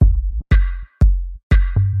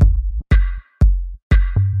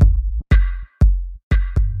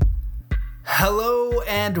Hello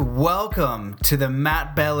and welcome to the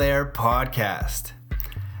Matt Belair podcast.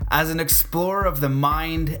 As an explorer of the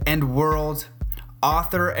mind and world,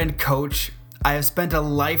 author and coach, I have spent a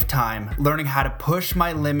lifetime learning how to push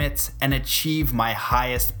my limits and achieve my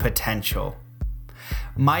highest potential.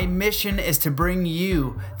 My mission is to bring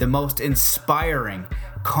you the most inspiring,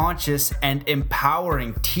 conscious, and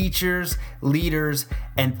empowering teachers, leaders,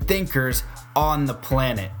 and thinkers on the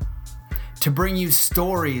planet. To bring you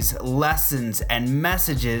stories, lessons, and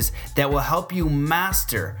messages that will help you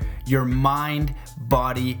master your mind,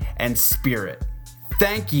 body, and spirit.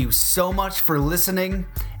 Thank you so much for listening,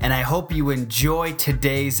 and I hope you enjoy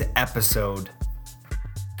today's episode.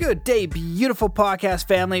 Good day, beautiful podcast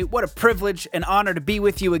family. What a privilege and honor to be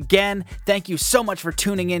with you again. Thank you so much for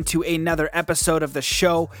tuning in to another episode of the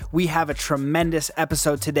show. We have a tremendous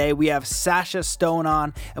episode today. We have Sasha Stone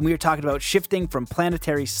on, and we are talking about shifting from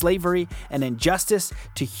planetary slavery and injustice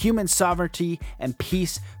to human sovereignty and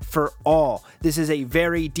peace for all. This is a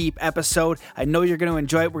very deep episode. I know you're going to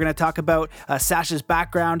enjoy it. We're going to talk about Sasha's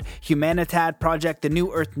background, Humanitad Project, the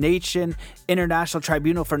New Earth Nation, International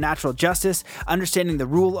Tribunal for Natural Justice, understanding the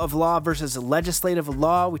rule of law versus legislative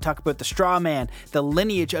law. We talk about the straw man, the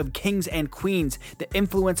lineage of kings and queens, the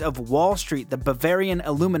influence of Wall Street, the Bavarian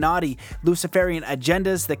Illuminati, Luciferian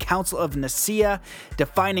agendas, the Council of Nicaea,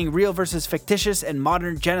 defining real versus fictitious and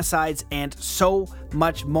modern genocides, and so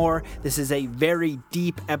much more. This is a very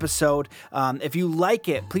deep episode. If you like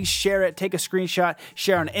it, please share it, take a screenshot,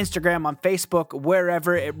 share on Instagram, on Facebook,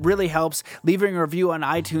 wherever. It really helps. Leaving a review on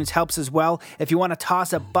iTunes helps as well. If you want to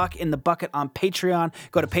toss a buck in the bucket on Patreon,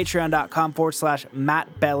 go to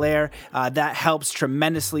patreon.com/Matt Belair. That helps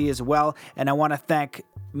tremendously as well. And I want to thank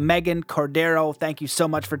Megan Cordero, thank you so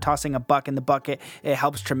much for tossing a buck in the bucket. It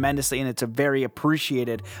helps tremendously and it's a very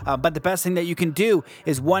appreciated. But the best thing that you can do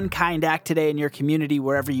is one kind act today in your community,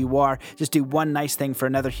 wherever you are. Just do one nice thing for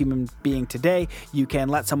another human being today. You can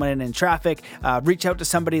let someone in traffic, reach out to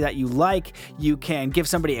somebody that you like. You can give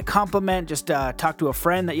somebody a compliment, just talk to a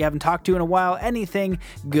friend that you haven't talked to in a while. Anything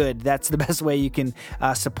good. That's the best way you can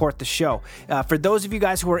support the show. For those of you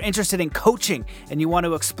guys who are interested in coaching and you want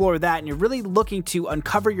to explore that and you're really looking to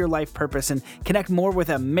uncover your life purpose and connect more with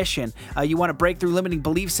a mission. You want to break through limiting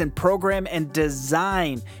beliefs and program and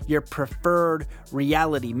design your preferred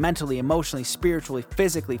reality, mentally, emotionally, spiritually,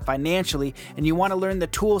 physically, financially, and you want to learn the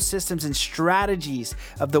tools, systems, and strategies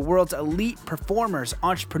of the world's elite performers,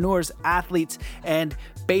 entrepreneurs, athletes, and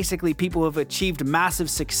basically people who have achieved massive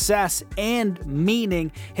success and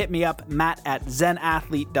meaning, hit me up,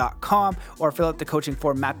 matt@zenathlete.com, or fill out the coaching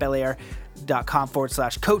form,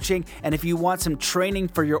 mattbelair.com/coaching. And if you want some training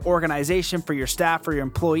for your organization, for your staff, for your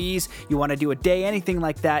employees, you want to do a day, anything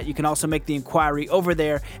like that, you can also make the inquiry over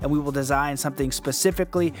there and we will design something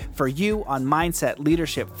specifically for you on mindset,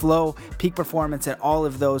 leadership, flow, peak performance, and all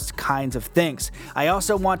of those kinds of things. I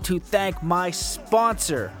also want to thank my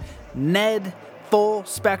sponsor, Ned Full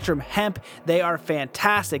Spectrum Hemp. They are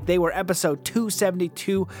fantastic. They were episode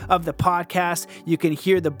 272 of the podcast. You can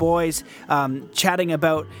hear the boys chatting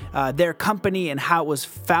about their company and how it was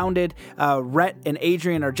founded. Rhett and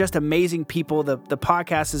Adrian are just amazing people. The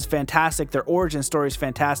podcast is fantastic. Their origin story is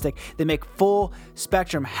fantastic. They make Full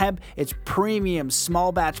Spectrum Hemp. It's premium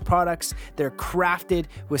small batch products. They're crafted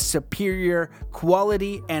with superior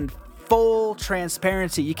quality and full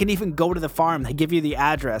transparency. You can even go to the farm. They give you the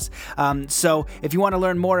address. So if you want to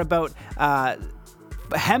learn more about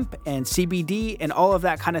hemp and CBD and all of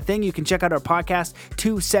that kind of thing, you can check out our podcast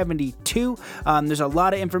 272. There's a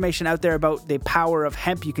lot of information out there about the power of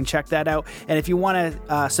hemp. You can check that out. And if you want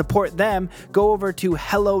to support them, go over to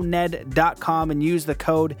helloned.com and use the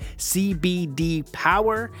code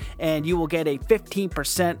CBDPOWER and you will get a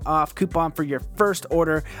 15% off coupon for your first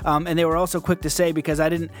order. And they were also quick to say, because I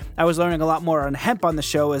was learning a lot more on hemp on the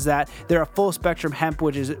show, is that they're a full spectrum hemp,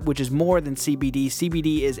 which is more than CBD.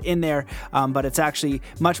 CBD is in there, but it's actually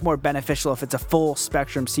much more beneficial if it's a full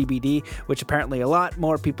spectrum CBD, which apparently a lot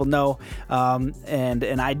more people know,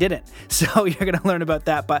 and I didn't. So you're going to learn about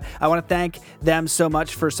that. But I want to thank them so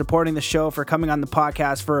much for supporting the show, for coming on the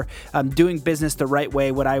podcast, for doing business the right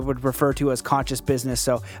way, what I would refer to as conscious business.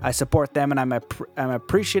 So I support them, and I'm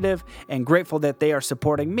appreciative and grateful that they are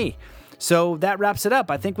supporting me. So that wraps it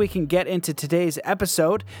up. I think we can get into today's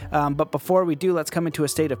episode. But before we do, let's come into a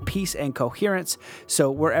state of peace and coherence.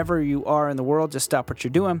 So wherever you are in the world, just stop what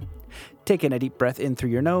you're doing. Take in a deep breath in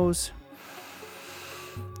through your nose.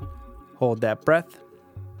 Hold that breath.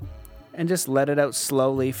 And just let it out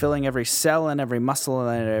slowly, filling every cell and every muscle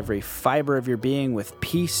and every fiber of your being with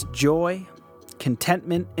peace, joy,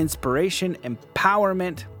 contentment, inspiration,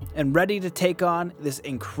 empowerment, and ready to take on this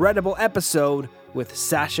incredible episode with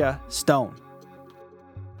Sasha Stone.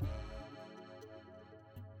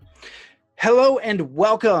 Hello and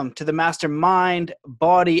welcome to the Mastermind,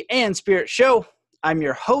 Body, and Spirit Show. I'm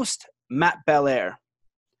your host, Matt Belair.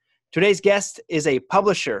 Today's guest is a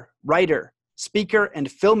publisher, writer, speaker, and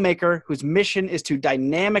filmmaker whose mission is to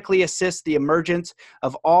dynamically assist the emergence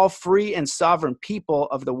of all free and sovereign people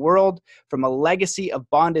of the world from a legacy of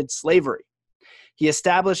bonded slavery. He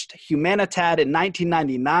established Humanitad in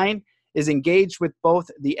 1999, is engaged with both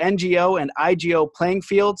the NGO and IGO playing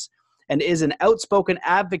fields, and is an outspoken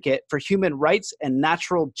advocate for human rights and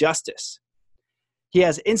natural justice. He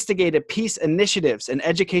has instigated peace initiatives and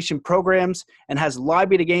education programs and has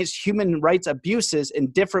lobbied against human rights abuses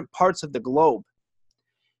in different parts of the globe.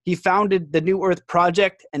 He founded the New Earth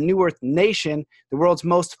Project and New Earth Nation, the world's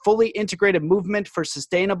most fully integrated movement for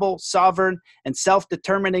sustainable, sovereign, and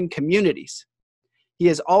self-determining communities. He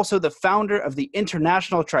is also the founder of the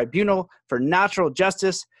International Tribunal for Natural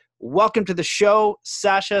Justice. Welcome to the show,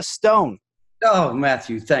 Sasha Stone. Oh,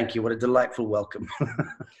 Matthew, thank you. What a delightful welcome.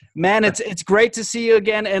 Man, it's great to see you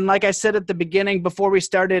again. And like I said at the beginning, before we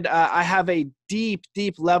started, I have a deep,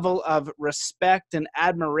 deep level of respect and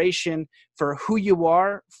admiration for who you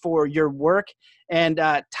are, for your work, and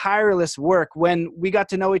tireless work. When we got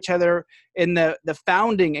to know each other in the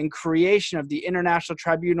founding and creation of the International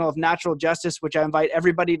Tribunal of Natural Justice, which I invite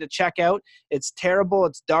everybody to check out. It's terrible,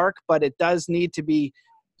 it's dark, but it does need to be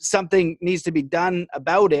something needs to be done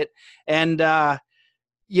about it. And,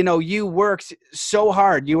 you worked so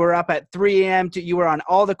hard. You were up at 3 a.m. You were on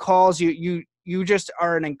all the calls. You just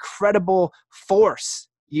are an incredible force.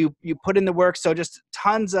 You put in the work. So just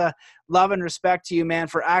tons of love and respect to you, man,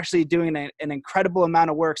 for actually doing an incredible amount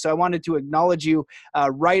of work. So I wanted to acknowledge you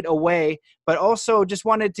right away, but also just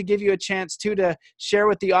wanted to give you a chance too to share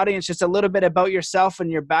with the audience just a little bit about yourself and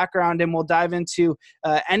your background, and we'll dive into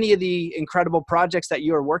any of the incredible projects that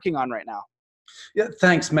you are working on right now. Yeah,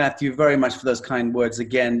 thanks, Matthew, very much for those kind words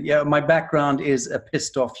again. Yeah, my background is a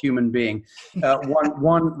pissed off human being,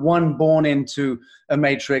 one born into a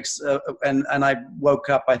matrix, and I woke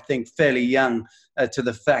up, I think, fairly young to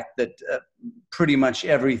the fact that pretty much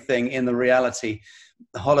everything in the reality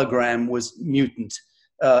hologram was mutant,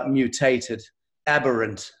 mutated,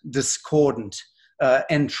 aberrant, discordant,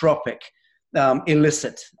 entropic.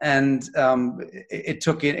 Illicit, and it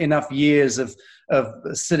took enough years of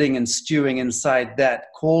sitting and stewing inside that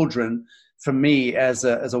cauldron for me as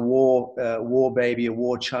a war baby, a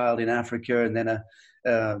war child in Africa, and then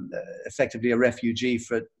effectively a refugee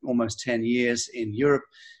for almost 10 years in Europe,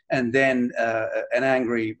 and then an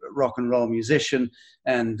angry rock and roll musician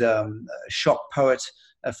and shock poet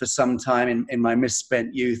for some time in my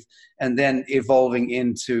misspent youth, and then evolving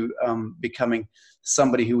into becoming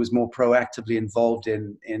somebody who was more proactively involved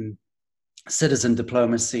in citizen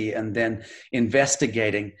diplomacy, and then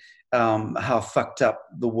investigating how fucked up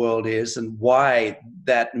the world is and why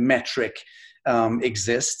that metric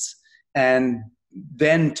exists, and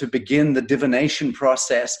then to begin the divination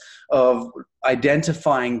process of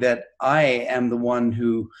identifying that I am the one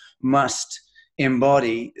who must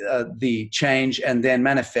embody the change and then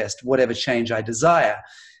manifest whatever change I desire.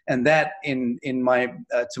 And that in my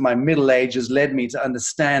to my middle ages led me to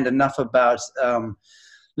understand enough about,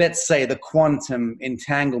 let's say, the quantum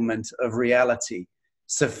entanglement of reality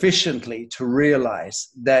sufficiently to realize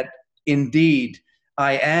that indeed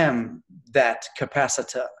I am that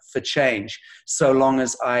capacitor for change, so long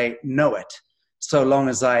as I know it, so long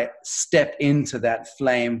as I step into that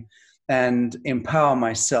flame and empower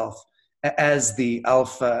myself as the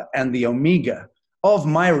alpha and the omega of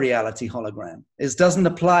my reality hologram. This doesn't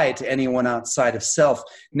apply to anyone outside of self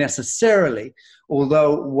necessarily,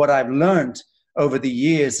 although what I've learned over the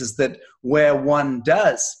years is that where one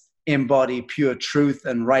does embody pure truth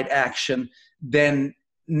and right action, then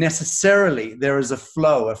necessarily there is a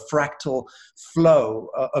flow, a fractal flow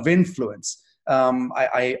of influence.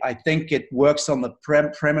 I think it works on the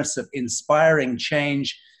premise of inspiring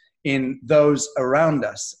change in those around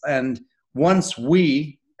us. And once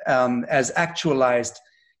we, as actualized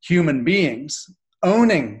human beings,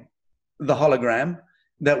 owning the hologram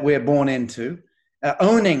that we're born into,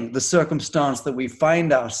 owning the circumstance that we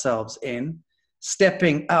find ourselves in,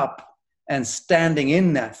 stepping up and standing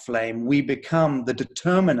in that flame, we become the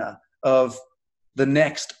determiner of the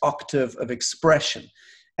next octave of expression.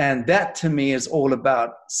 And that to me is all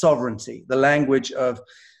about sovereignty, the language of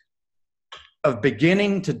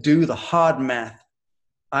beginning to do the hard math.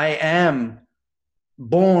 I am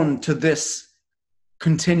born to this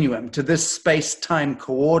continuum, to this space-time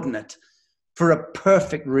coordinate for a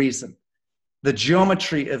perfect reason. The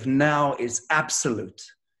geometry of now is absolute.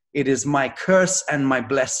 It is my curse and my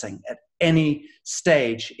blessing at any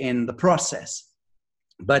stage in the process.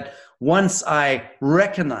 But once I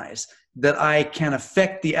recognize that I can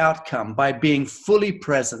affect the outcome by being fully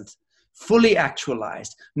present, fully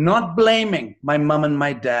actualized, not blaming my mom and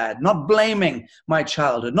my dad, not blaming my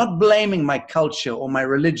childhood, not blaming my culture or my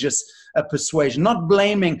religious persuasion, not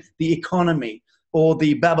blaming the economy or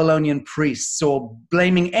the Babylonian priests, or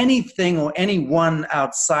blaming anything or anyone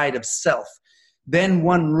outside of self, then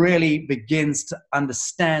one really begins to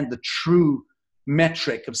understand the true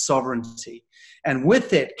metric of sovereignty. And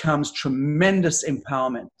with it comes tremendous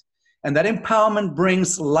empowerment. And that empowerment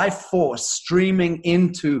brings life force streaming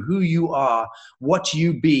into who you are, what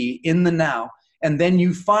you be in the now. And then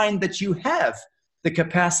you find that you have the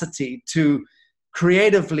capacity to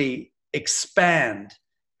creatively expand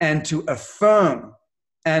and to affirm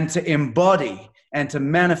and to embody and to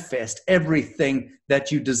manifest everything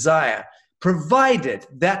that you desire, provided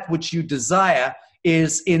that which you desire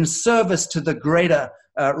is in service to the greater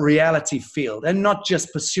reality field, and not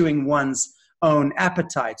just pursuing one's own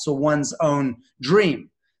appetites or one's own dream.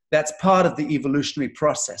 That's part of the evolutionary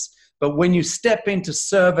process. But when you step into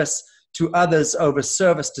service to others over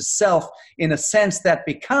service to self, in a sense, that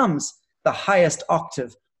becomes the highest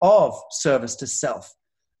octave of service to self.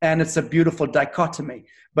 And it's a beautiful dichotomy.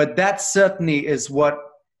 But that certainly is what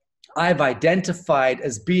I've identified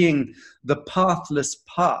as being the pathless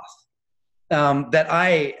path that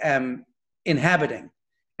I am inhabiting.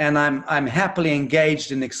 And I'm happily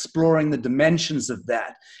engaged in exploring the dimensions of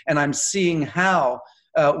that. And I'm seeing how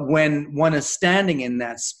when one is standing in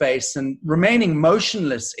that space and remaining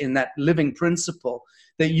motionless in that living principle,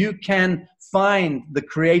 that you can find the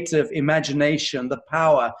creative imagination, the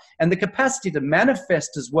power, and the capacity to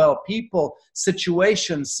manifest as well people,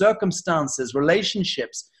 situations, circumstances,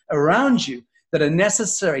 relationships around you that are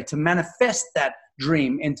necessary to manifest that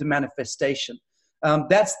dream into manifestation.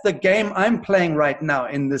 That's the game I'm playing right now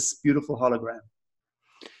in this beautiful hologram.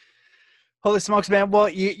 Holy smokes, man. Well,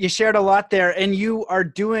 you shared a lot there, and you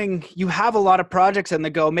have a lot of projects on the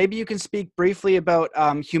go. Maybe you can speak briefly about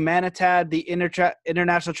Humanitad, the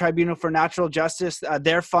International Tribunal for Natural Justice,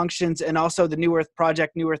 their functions, and also the New Earth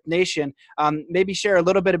Project, New Earth Nation. Maybe share a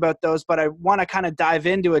little bit about those, but I want to kind of dive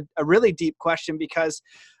into a really deep question, because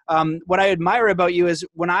what I admire about you is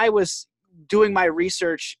when I was doing my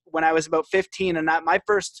research when I was about 15, and my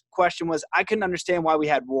first question was, I couldn't understand why we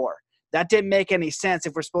had war. That didn't make any sense.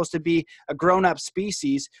 If we're supposed to be a grown-up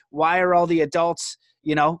species, why are all the adults,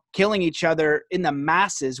 killing each other in the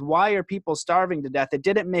masses? Why are people starving to death? It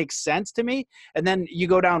didn't make sense to me. And then you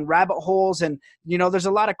go down rabbit holes, and, there's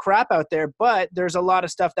a lot of crap out there, but there's a lot of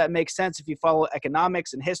stuff that makes sense if you follow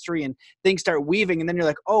economics and history, and things start weaving. And then you're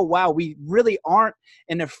like, oh, wow, we really aren't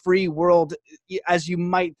in a free world as you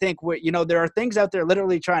might think. Where, there are things out there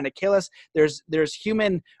literally trying to kill us. There's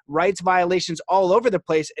human rights violations all over the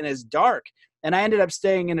place, and it's dark. And I ended up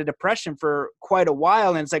staying in a depression for quite a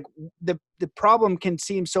while. And it's like the problem can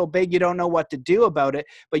seem so big, you don't know what to do about it,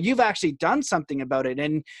 but you've actually done something about it.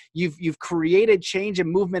 And you've created change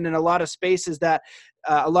and movement in a lot of spaces that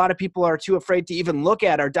a lot of people are too afraid to even look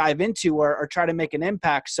at or dive into or try to make an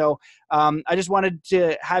impact. So I just wanted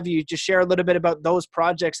to have you just share a little bit about those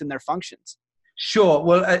projects and their functions. Sure.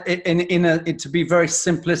 Well, to be very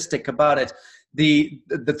simplistic about it,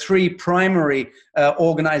 the three primary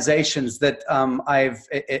organizations that I've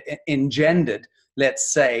engendered,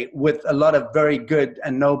 let's say, with a lot of very good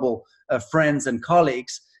and noble friends and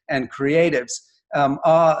colleagues and creatives,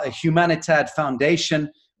 are a Humanitad Foundation,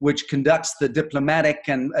 which conducts the diplomatic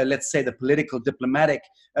and let's say the political diplomatic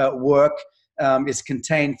work, is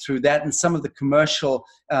contained through that, and some of the commercial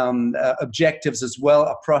objectives as well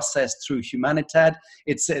are processed through Humanitad.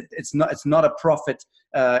 It's not a profit.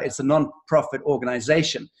 It's a non-profit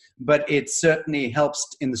organization, but it certainly helps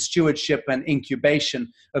in the stewardship and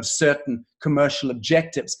incubation of certain commercial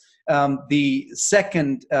objectives. The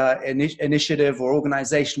second initiative or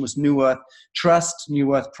organization was New Earth Trust,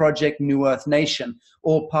 New Earth Project, New Earth Nation,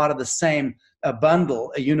 all part of the same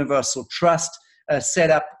bundle, a universal trust set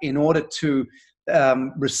up in order to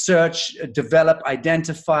research, develop,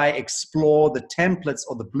 identify, explore the templates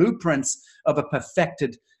or the blueprints of a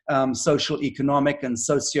perfected social, economic, and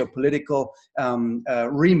socio-political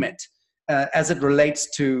remit as it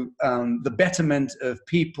relates to the betterment of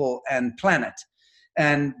people and planet.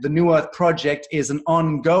 And the New Earth Project is an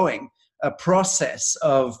ongoing process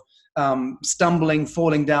of stumbling,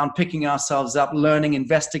 falling down, picking ourselves up, learning,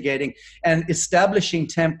 investigating, and establishing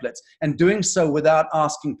templates, and doing so without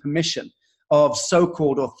asking permission of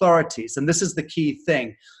so-called authorities. And this is the key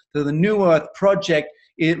thing. So the New Earth Project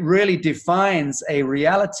it really defines a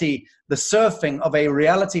reality, the surfing of a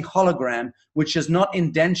reality hologram, which is not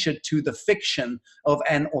indentured to the fiction of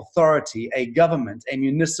an authority, a government, a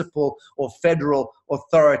municipal or federal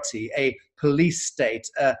authority, a police state,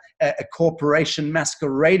 a corporation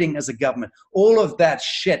masquerading as a government. All of that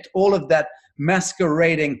shit, all of that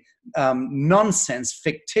masquerading nonsense,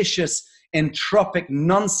 fictitious, entropic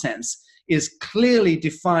nonsense is clearly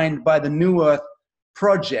defined by the New Earth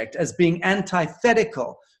Project as being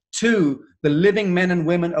antithetical to the living men and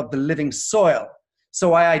women of the living soil.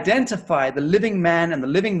 So I identify the living man and the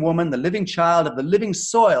living woman, the living child of the living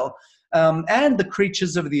soil, and the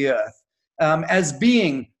creatures of the earth as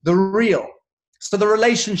being the real. So the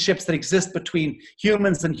relationships that exist between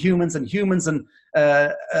humans and humans and humans and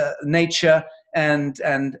nature, and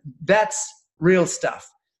that's real stuff.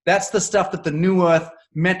 That's the stuff that the New Earth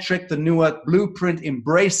metric, the New Earth blueprint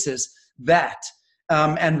embraces that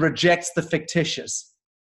and rejects the fictitious,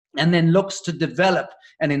 and then looks to develop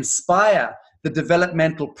and inspire the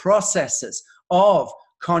developmental processes of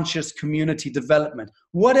conscious community development,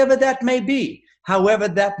 whatever that may be, however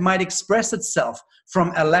that might express itself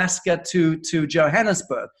from Alaska to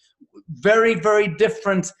Johannesburg. Very, very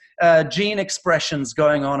different gene expressions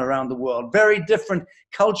going on around the world, very different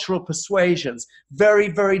cultural persuasions, very,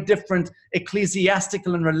 very different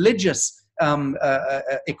ecclesiastical and religious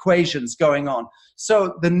equations going on.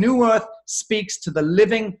 So the New Earth speaks to the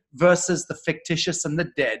living versus the fictitious and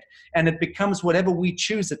the dead, and it becomes whatever we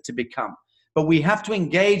choose it to become. But we have to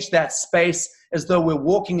engage that space as though we're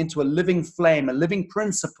walking into a living flame, a living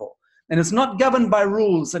principle. And it's not governed by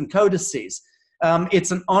rules and codices.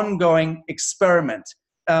 It's an ongoing experiment,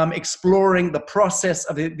 exploring the process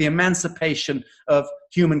of the emancipation of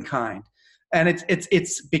humankind. And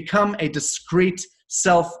it's become a discrete,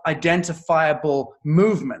 self-identifiable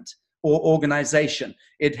movement or organization.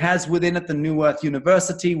 It has within it the New Earth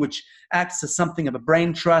University, which acts as something of a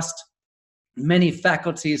brain trust. Many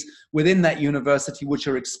faculties within that university which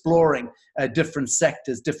are exploring different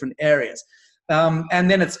sectors, different areas. And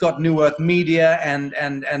then it's got New Earth Media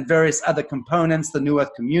and various other components, the New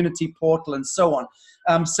Earth Community Portal and so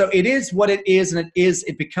on. So it is what it is, and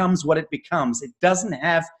it becomes what it becomes. It doesn't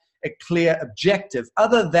have a clear objective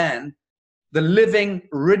other than the living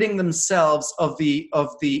ridding themselves of the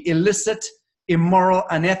illicit, immoral,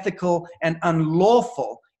 unethical, and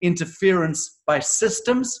unlawful interference by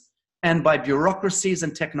systems and by bureaucracies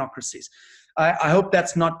and technocracies. I hope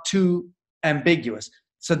that's not too ambiguous.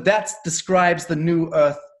 So that describes the New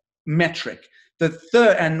Earth metric, the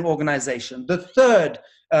third, and organization. The third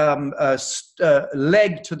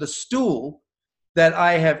leg to the stool that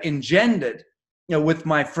I have engendered, with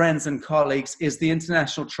my friends and colleagues, is the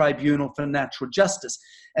International Tribunal for Natural Justice.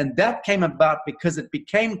 And that came about because it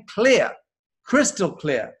became clear, crystal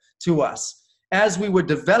clear to us, as we were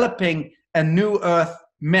developing a New Earth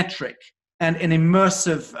metric and an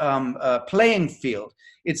immersive playing field.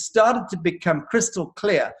 It started to become crystal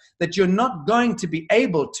clear that you're not going to be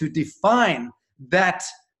able to define that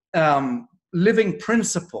living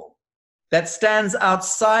principle that stands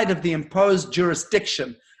outside of the imposed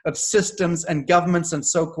jurisdiction of systems and governments and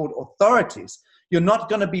so-called authorities. You're not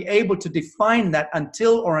going to be able to define that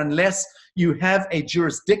until or unless you have a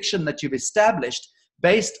jurisdiction that you've established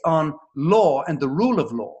based on law and the rule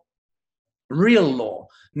of law. Real law,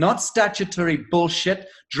 not statutory bullshit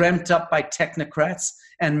dreamt up by technocrats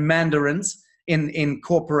and mandarins in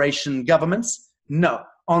corporation governments. No,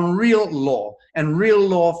 on real law. And real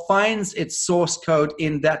law finds its source code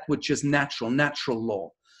in that which is natural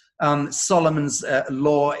law. Solomon's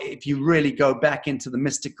law, if you really go back into the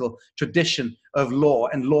mystical tradition of law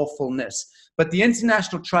and lawfulness. But the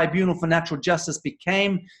International Tribunal for Natural Justice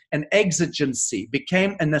became an exigency,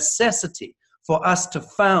 became a necessity for us to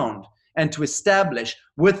found and to establish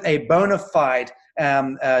with a bona fide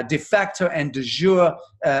de facto and de jure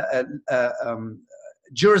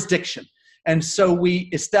jurisdiction. And so we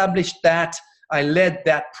established that. I led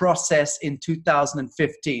that process in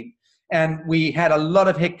 2015. And we had a lot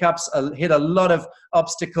of hiccups, hit a lot of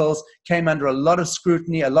obstacles, came under a lot of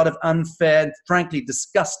scrutiny, a lot of unfair, frankly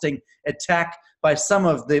disgusting attack by some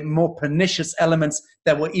of the more pernicious elements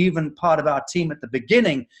that were even part of our team at the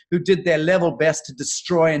beginning, who did their level best to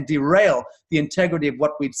destroy and derail the integrity of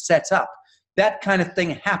what we'd set up. That kind of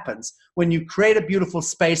thing happens. When you create a beautiful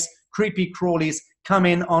space, creepy crawlies come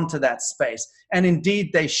in onto that space. And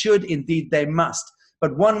indeed they should, indeed they must.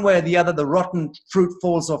 But one way or the other, the rotten fruit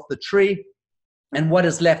falls off the tree, and what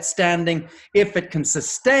is left standing, if it can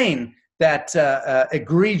sustain that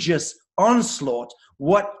egregious onslaught,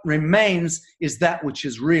 what remains is that which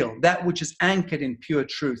is real, that which is anchored in pure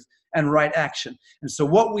truth and right action. And so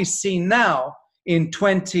what we see now in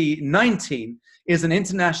 2019 is an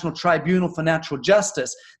International Tribunal for Natural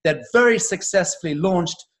Justice that very successfully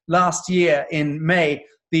launched last year in May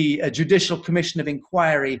the Judicial Commission of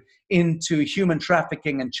Inquiry into Human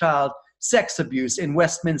Trafficking and Child Sex Abuse in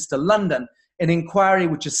Westminster, London, an inquiry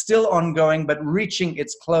which is still ongoing but reaching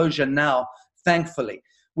its closure now, thankfully.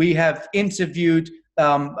 We have interviewed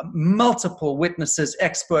multiple witnesses,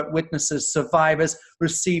 expert witnesses, survivors,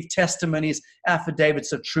 received testimonies,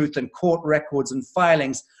 affidavits of truth, and court records and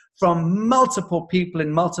filings from multiple people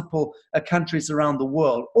in multiple countries around the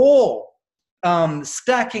world, all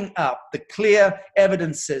stacking up the clear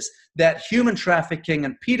evidences that human trafficking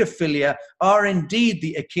and pedophilia are indeed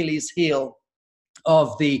the Achilles heel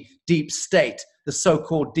of the deep state, the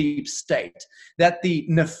so-called deep state, that the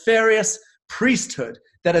nefarious priesthood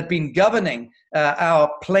that had been governing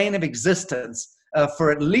our plane of existence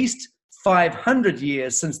for at least 500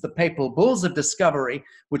 years since the papal bulls of discovery,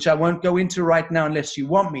 which I won't go into right now unless you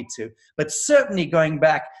want me to, but certainly going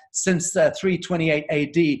back since 328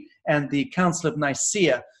 AD and the Council of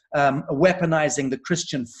Nicaea, weaponizing the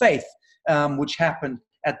Christian faith, which happened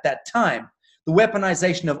at that time. The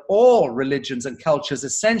weaponization of all religions and cultures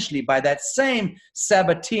essentially by that same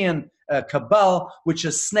Sabbatean cabal, which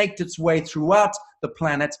has snaked its way throughout the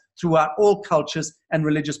planet, throughout all cultures and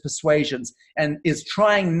religious persuasions, and is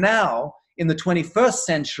trying now in the 21st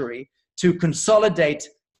century to consolidate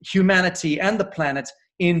humanity and the planet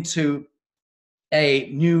into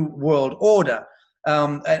a new world order,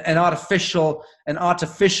 an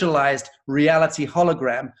artificialized reality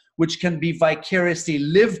hologram, which can be vicariously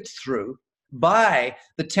lived through by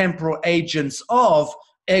the temporal agents of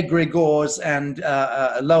egregores and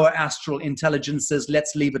lower astral intelligences.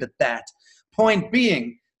 Let's leave it at that. Point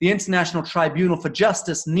being, the International Tribunal for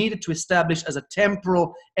Justice needed to establish as a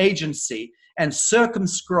temporal agency and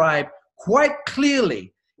circumscribe quite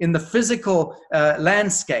clearly in the physical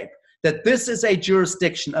landscape that this is a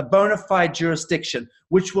jurisdiction, a bona fide jurisdiction,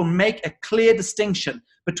 which will make a clear distinction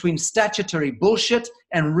between statutory bullshit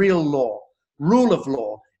and real law, rule of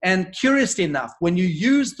law. And curiously enough, when you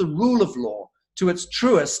use the rule of law to its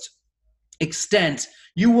truest extent,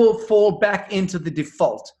 you will fall back into the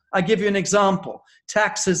default. I'll give you an example.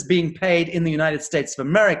 Taxes being paid in the United States of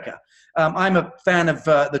America. I'm a fan of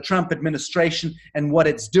the Trump administration and what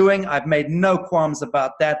it's doing. I've made no qualms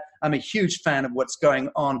about that. I'm a huge fan of what's going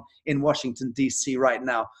on in Washington, D.C. right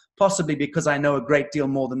now, possibly because I know a great deal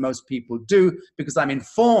more than most people do, because I'm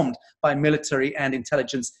informed by military and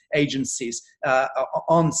intelligence agencies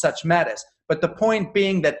on such matters. But the point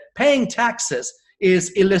being that paying taxes is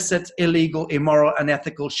illicit, illegal, immoral,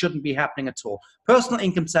 unethical, shouldn't be happening at all. Personal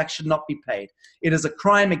income tax should not be paid. It is a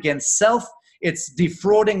crime against self. It's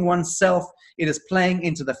defrauding oneself. It is playing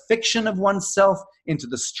into the fiction of oneself, into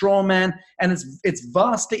the straw man, and it's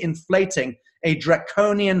vastly inflating a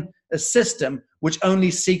draconian system which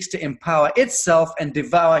only seeks to empower itself and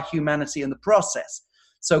devour humanity in the process.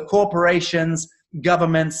 So corporations,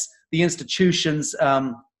 governments, the institutions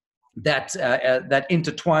that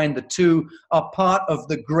intertwine the two are part of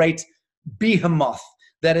the great behemoth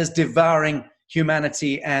that is devouring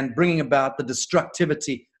humanity and bringing about the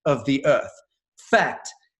destructivity of the earth. Fact.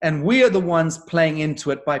 And we are the ones playing into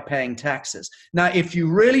it by paying taxes. Now, if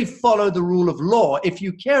you really follow the rule of law, if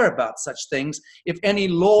you care about such things, if any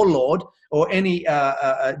law lord or any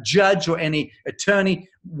judge or any attorney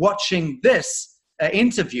watching this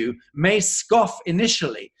interview may scoff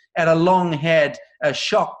initially at a long-haired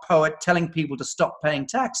shock poet telling people to stop paying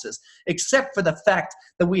taxes, except for the fact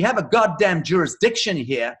that we have a goddamn jurisdiction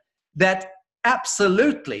here that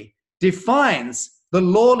absolutely defines the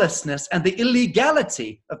lawlessness and the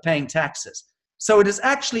illegality of paying taxes. So it is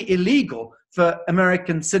actually illegal for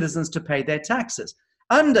American citizens to pay their taxes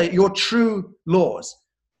under your true laws,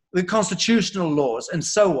 the constitutional laws, and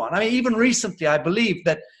so on. I mean, even recently, I believe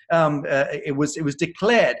that it was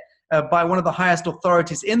declared by one of the highest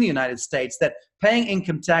authorities in the United States that paying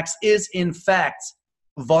income tax is, in fact,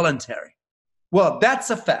 voluntary. Well, that's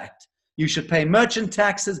a fact. You should pay merchant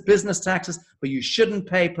taxes, business taxes, but you shouldn't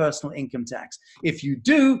pay personal income tax. If you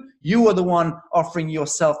do, you are the one offering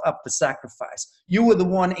yourself up for sacrifice. You are the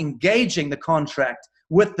one engaging the contract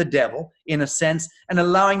with the devil, in a sense, and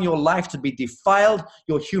allowing your life to be defiled,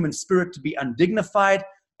 your human spirit to be undignified,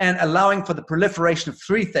 and allowing for the proliferation of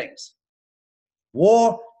three things: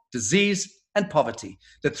 war, disease, and poverty.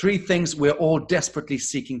 The three things we're all desperately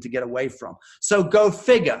seeking to get away from. So go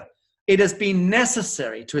figure. It has been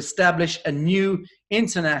necessary to establish a new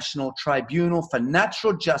international tribunal for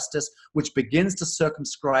natural justice, which begins to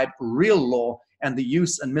circumscribe real law and the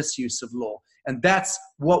use and misuse of law. And that's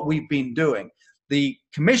what we've been doing. the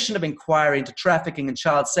Commission of Inquiry into Trafficking and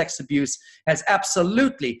Child Sex Abuse has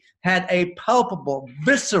absolutely had a palpable,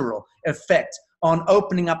 visceral effect on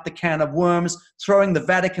opening up the can of worms, throwing the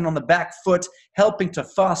Vatican on the back foot, helping to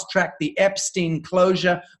fast-track the Epstein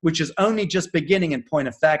closure, which is only just beginning in point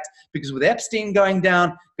of fact, because with Epstein going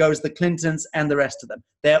down, goes the Clintons and the rest of them.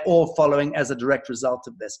 They're all following as a direct result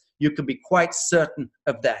of this. You can be quite certain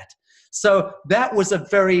of that. So that was a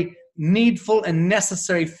very needful and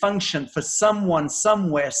necessary function for someone,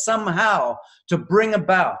 somewhere, somehow, to bring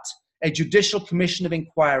about a judicial commission of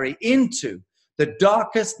inquiry into the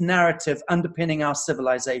darkest narrative underpinning our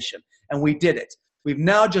civilization. And we did it. We've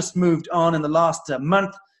now just moved on in the last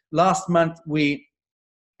month. Last month, we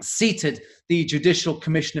seated the Judicial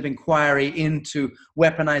Commission of Inquiry into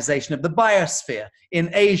weaponization of the biosphere in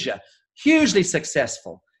Asia. Hugely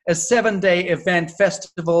successful. A 7-day event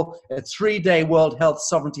festival, a 3-day World Health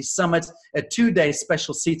Sovereignty Summit, a 2-day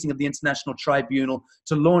special seating of the International Tribunal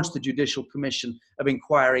to launch the Judicial Commission of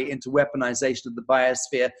Inquiry into weaponization of the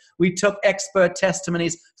biosphere. We took expert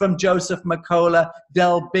testimonies from Joseph Macola,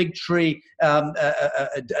 Del Bigtree,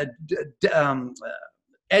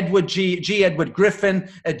 Edward Griffin,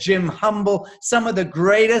 Jim Humble, some of the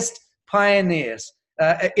greatest pioneers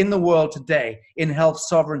in the world today in health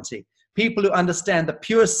sovereignty. People who understand the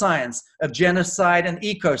pure science of genocide and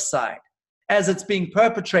ecocide as it's being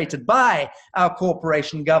perpetrated by our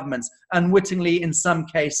corporation governments, unwittingly in some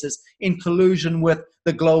cases, in collusion with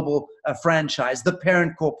the global franchise, the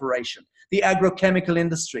parent corporation, the agrochemical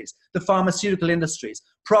industries, the pharmaceutical industries,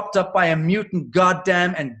 propped up by a mutant,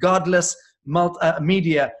 goddamn and godless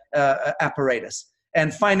media apparatus,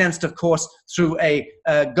 and financed, of course, through a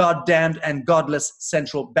goddamned and godless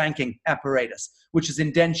central banking apparatus, which has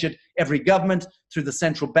indentured every government through the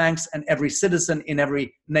central banks and every citizen in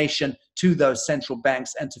every nation to those central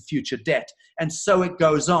banks and to future debt. And so it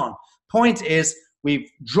goes on. Point is, we've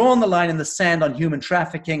drawn the line in the sand on human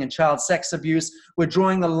trafficking and child sex abuse. We're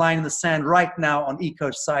drawing the line in the sand right now on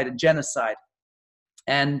ecocide and genocide.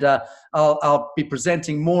 And I'll be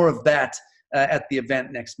presenting more of that at the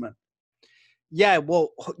event next month. Yeah,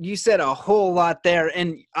 well, you said a whole lot there,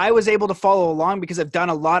 and I was able to follow along because I've done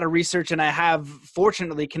a lot of research, and I have,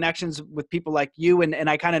 fortunately, connections with people like you, and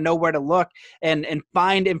I kind of know where to look and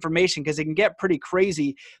find information, because it can get pretty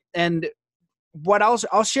crazy. And what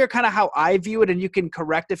I'll share kind of how I view it, and you can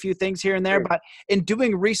correct a few things here and there. Sure. But in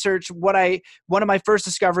doing research, one of my first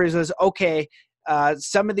discoveries was, okay,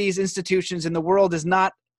 some of these institutions in the world is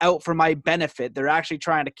not out for my benefit. They're actually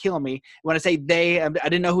trying to kill me. When I say they, I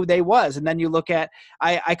didn't know who they was. And then you look at,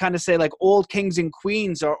 I kind of say like old kings and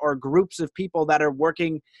queens or groups of people that are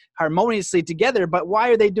working harmoniously together, but why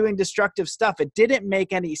are they doing destructive stuff? It didn't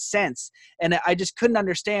make any sense. And I just couldn't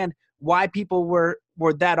understand why people were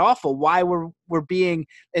that awful, why we're being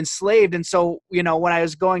enslaved. And so, when I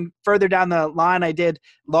was going further down the line, I did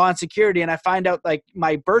law and security, and I find out like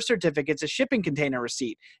my birth certificate's a shipping container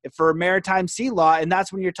receipt for maritime sea law. And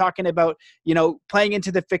that's when you're talking about, playing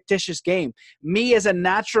into the fictitious game. Me as a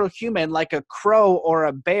natural human, like a crow or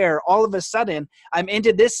a bear, all of a sudden I'm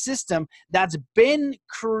into this system that's been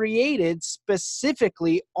created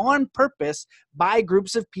specifically on purpose by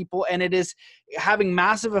groups of people, and it is having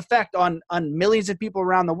massive effect on millions of people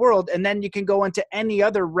around the world. And then you can go into any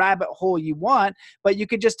other rabbit hole you want, but you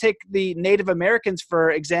could just take the Native Americans,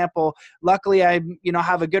 for example. Luckily, I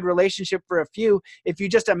have a good relationship for a few. If you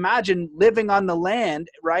just imagine living on the land,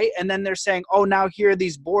 right? And then they're saying, oh, now here are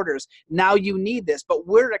these borders. Now you need this. But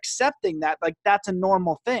we're accepting that like that's a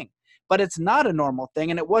normal thing. But it's not a normal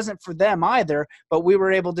thing, and it wasn't for them either. But we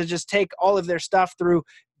were able to just take all of their stuff through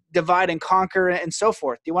divide and conquer and so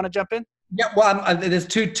forth. Do you want to jump in? Yeah, well, there's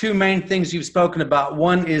two main things you've spoken about.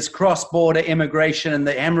 One is cross-border immigration and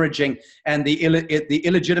the hemorrhaging and the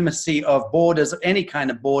illegitimacy of borders, of any kind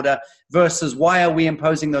of border, versus why are we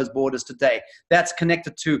imposing those borders today? That's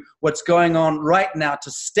connected to what's going on right now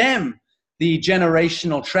to stem the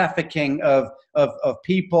generational trafficking of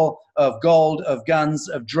people, of gold, of guns,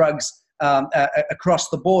 of drugs across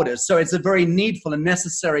the borders. So it's a very needful and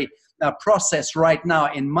necessary process right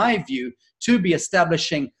now, in my view, to be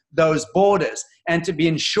establishing those borders and to be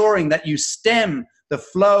ensuring that you stem the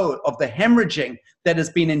flow of the hemorrhaging that has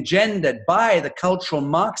been engendered by the cultural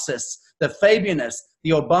Marxists, the Fabianists, the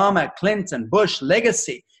Obama, Clinton, Bush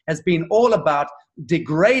legacy has been all about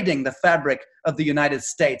degrading the fabric of the United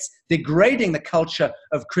States, degrading the culture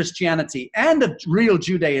of Christianity and of real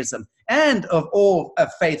Judaism and of all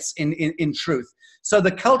faiths in truth. So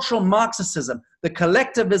the cultural Marxism, the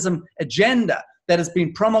collectivism agenda that has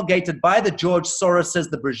been promulgated by the George Soroses,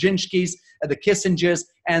 the Brzezinskis, the Kissingers,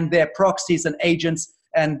 and their proxies and agents,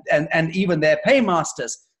 and even their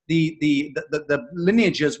paymasters, the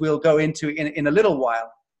lineages we'll go into in a little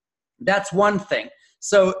while. That's one thing.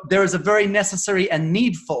 So there is a very necessary and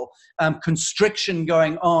needful constriction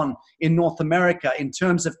going on in North America in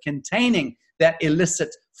terms of containing that illicit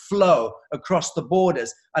flow across the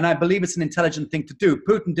borders. And I believe it's an intelligent thing to do.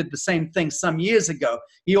 Putin did the same thing some years ago.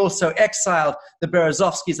 He also exiled the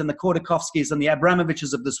Berezovskis and the Khodorkovskis and the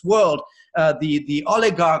Abramoviches of this world, the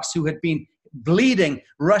oligarchs who had been bleeding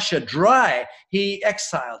Russia dry. He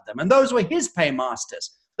exiled them. And those were his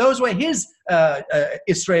paymasters. Those were his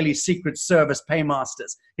Israeli Secret Service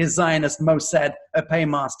paymasters, his Zionist Mossad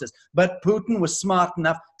paymasters. But Putin was smart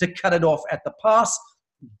enough to cut it off at the pass,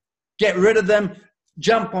 get rid of them,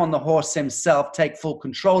 jump on the horse himself, take full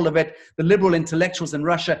control of it. The liberal intellectuals in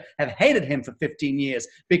Russia have hated him for 15 years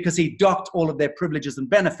because he docked all of their privileges and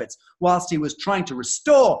benefits whilst he was trying to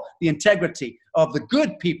restore the integrity of the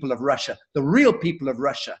good people of Russia, the real people of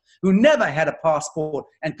Russia, who never had a passport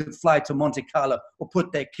and could fly to Monte Carlo or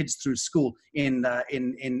put their kids through school in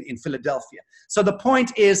Philadelphia. So the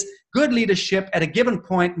point is, good leadership at a given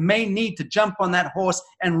point may need to jump on that horse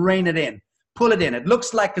and rein it in, pull it in. It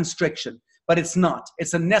looks like constriction, but it's not.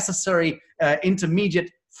 It's a necessary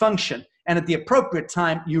intermediate function. And at the appropriate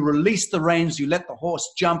time, you release the reins, you let the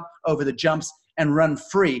horse jump over the jumps and run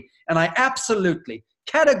free. And I absolutely,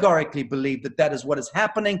 categorically believe that that is what is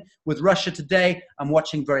happening with Russia today. I'm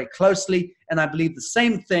watching very closely, and I believe the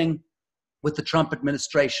same thing with the Trump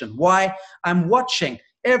administration. Why? I'm watching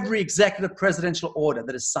every executive presidential order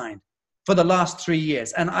that is signed for the last 3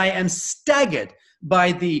 years, and I am staggered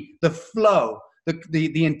by the flow,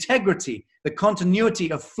 the integrity, the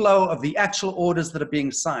continuity of flow of the actual orders that are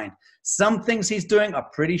being signed. Some things he's doing are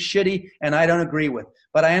pretty shitty, and I don't agree with.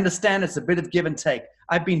 But I understand it's a bit of give and take.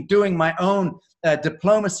 I've been doing my own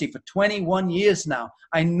diplomacy for 21 years now.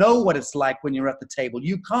 I know what it's like when you're at the table.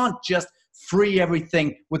 You can't just free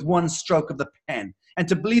everything with one stroke of the pen. And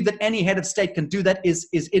to believe that any head of state can do that is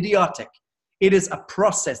idiotic. It is a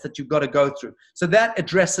process that you've got to go through. So that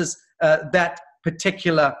addresses that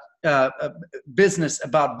particular business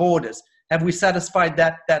about borders. Have we satisfied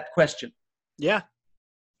that question? Yeah.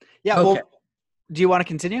 Yeah. Okay. Well, do you want to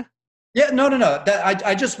continue? Yeah, no.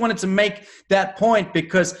 I just wanted to make that point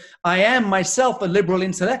because I am myself a liberal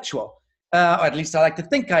intellectual, or at least I like to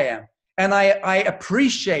think I am. And I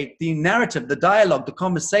appreciate the narrative, the dialogue, the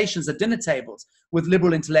conversations at dinner tables with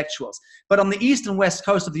liberal intellectuals. But on the east and west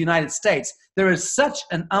coast of the United States, there is such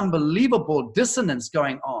an unbelievable dissonance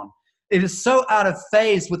going on. It is so out of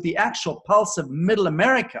phase with the actual pulse of Middle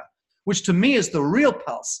America, which to me is the real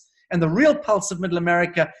pulse. And the real pulse of Middle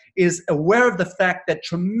America is aware of the fact that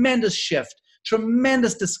tremendous shift,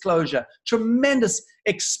 tremendous disclosure, tremendous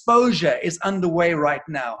exposure is underway right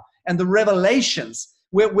now. And the revelations,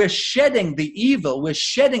 we're shedding the evil, we're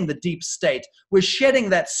shedding the deep state, we're shedding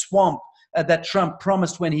that swamp that Trump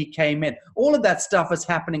promised when he came in. All of that stuff is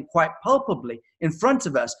happening quite palpably in front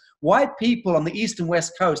of us. Why people on the east and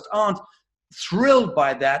west coast aren't thrilled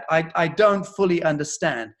by that, I don't fully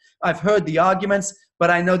understand. I've heard the arguments, but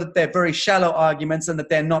I know that they're very shallow arguments and that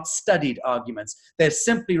they're not studied arguments. They're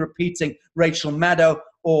simply repeating Rachel Maddow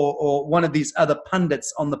or one of these other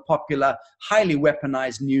pundits on the popular, highly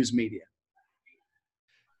weaponized news media.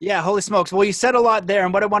 Yeah, holy smokes. Well, you said a lot there,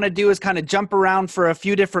 and what I want to do is kind of jump around for a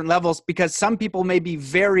few different levels because some people may be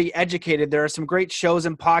very educated. There are some great shows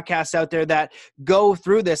and podcasts out there that go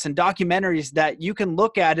through this and documentaries that you can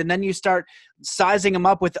look at, and then you start sizing them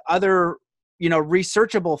up with other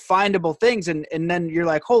researchable, findable things. And then you're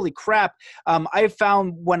like, holy crap. I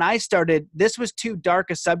found when I started, this was too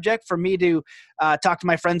dark a subject for me to talk to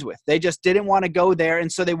my friends with. They just didn't want to go there.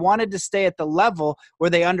 And so they wanted to stay at the level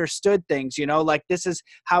where they understood things, like this is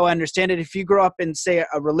how I understand it. If you grow up in, say,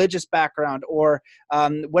 a religious background or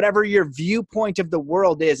whatever your viewpoint of the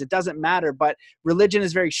world is, it doesn't matter. But religion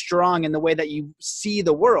is very strong in the way that you see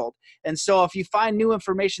the world. And so if you find new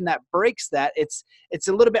information that breaks that, it's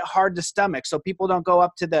a little bit hard to stomach. So people don't go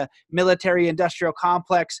up to the military industrial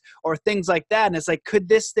complex or things like that. And it's like, could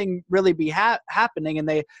this thing really be happening? And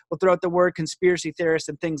they will throw out the word conspiracy theorists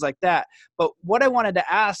and things like that. But what I wanted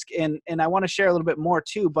to ask, and I want to share a little bit more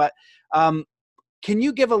too, but can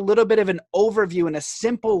you give a little bit of an overview in a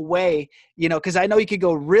simple way, because I know you could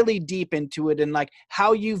go really deep into it and like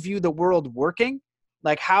how you view the world working.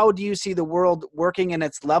 Like, how do you see the world working in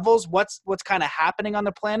its levels? What's kind of happening on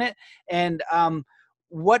the planet? And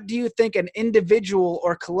what do you think an individual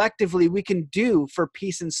or collectively we can do for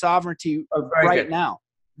peace and sovereignty right now?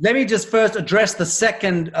 Let me just first address the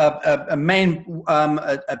second main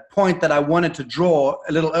point that I wanted to draw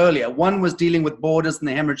a little earlier. One was dealing with borders and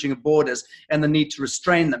the hemorrhaging of borders and the need to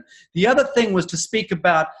restrain them. The other thing was to speak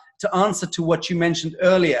about to answer to what you mentioned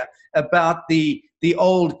earlier about the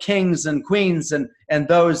old kings and queens and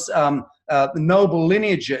those noble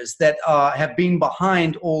lineages that have been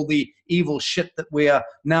behind all the evil shit that we are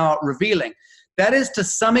now revealing. That is to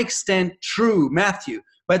some extent true, Matthew,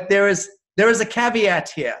 but there is a caveat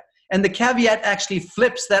here, and the caveat actually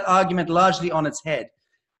flips that argument largely on its head.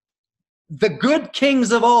 The good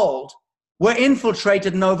kings of old were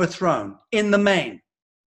infiltrated and overthrown in the main.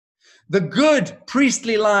 The good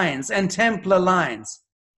priestly lines and Templar lines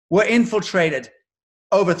were infiltrated,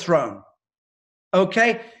 overthrown.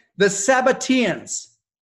 Okay? The Sabbateans,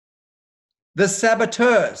 the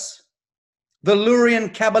Sabbateurs, the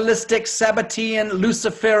Lurian Kabbalistic Sabbatean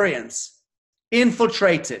Luciferians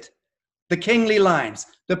infiltrated the kingly lines,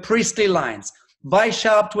 the priestly lines.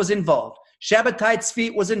 Weishaupt was involved. Shabbatai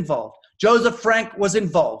Tzvi was involved. Joseph Frank was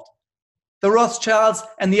involved. The Rothschilds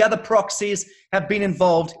and the other proxies have been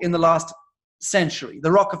involved in the last century.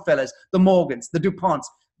 The Rockefellers, the Morgans, the DuPonts,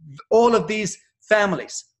 all of these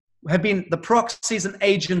families have been the proxies and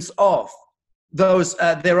agents of those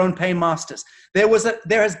their own paymasters. There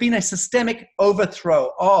has been a systemic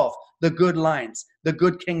overthrow of the good lines, the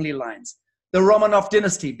good kingly lines. The Romanov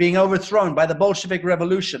dynasty being overthrown by the Bolshevik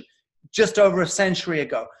Revolution just over a century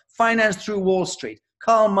ago, financed through Wall Street.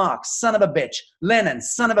 Karl Marx, son of a bitch. Lenin,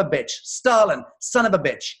 son of a bitch. Stalin, son of a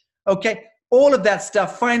bitch. Okay, all of that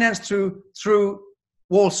stuff financed through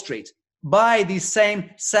Wall Street by these same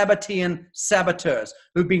Sabbatean saboteurs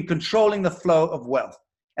who've been controlling the flow of wealth.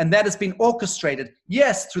 And that has been orchestrated,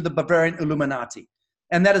 yes, through the Bavarian Illuminati.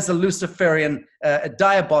 And that is a Luciferian,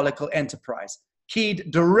 diabolical enterprise,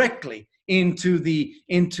 keyed directly into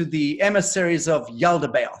the emissaries of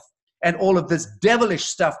Yaldabaoth and all of this devilish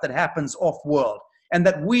stuff that happens off-world, and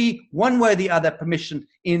that we, one way or the other, permission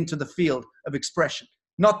into the field of expression.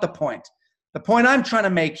 Not the point. The point I'm trying to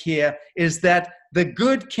make here is that the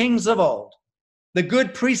good kings of old, the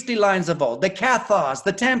good priestly lines of old, the Cathars,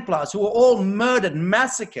 the Templars, who were all murdered,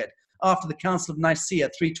 massacred after the Council of Nicaea,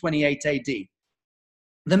 328 AD.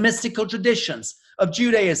 The mystical traditions of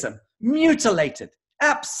Judaism, mutilated,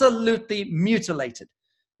 absolutely mutilated,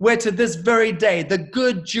 where to this very day, the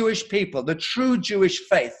good Jewish people, the true Jewish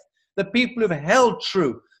faith, the people who've held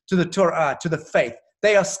true to the Torah, to the faith,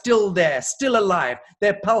 they are still there, still alive.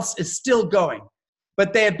 Their pulse is still going.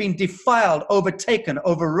 But they have been defiled, overtaken,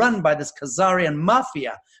 overrun by this Khazarian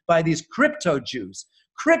mafia, by these crypto-Jews,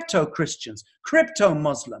 crypto-Christians,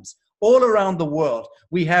 crypto-Muslims. All around the world,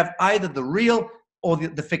 we have either the real or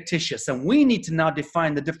the fictitious, and we need to now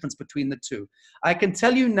define the difference between the two. I can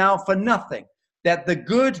tell you now for nothing that the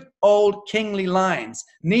good old kingly lines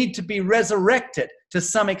need to be resurrected to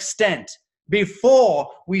some extent before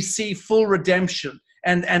we see full redemption.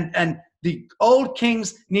 And the old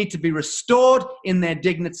kings need to be restored in their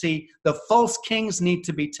dignity. The false kings need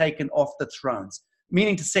to be taken off the thrones,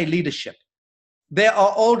 meaning to say leadership. There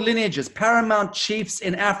are old lineages, paramount chiefs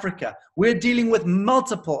in Africa. We're dealing with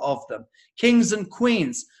multiple of them, kings and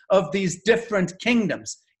queens of these different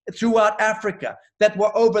kingdoms throughout Africa that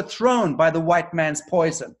were overthrown by the white man's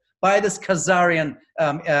poison, by this Khazarian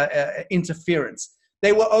interference.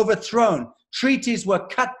 They were overthrown. Treaties were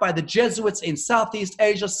cut by the Jesuits in Southeast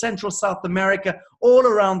Asia, Central South America, all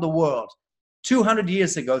around the world, 200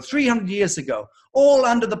 years ago, 300 years ago, all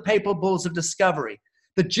under the papal bulls of discovery.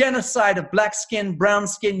 The genocide of black skin, brown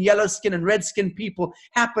skin, yellow skin, and red skin people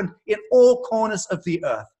happened in all corners of the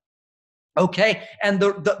earth. Okay, and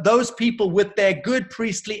those people with their good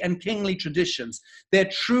priestly and kingly traditions, their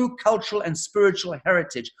true cultural and spiritual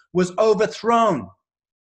heritage was overthrown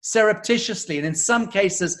surreptitiously, and in some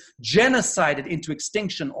cases genocided into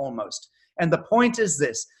extinction almost. And the point is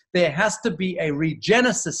this: there has to be a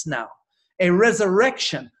regenesis now, a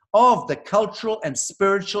resurrection of the cultural and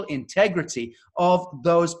spiritual integrity of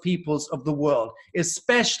those peoples of the world,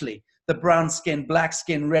 especially the brown skin, black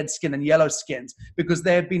skin, red skin, and yellow skins, because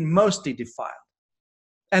they have been mostly defiled.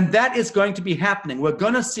 And that is going to be happening. We're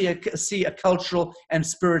going to see a cultural and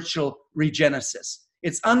spiritual regenesis.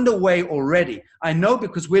 It's underway already. I know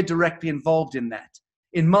because we're directly involved in that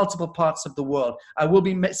in multiple parts of the world. I will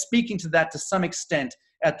be speaking to that to some extent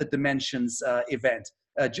at the Dimensions event,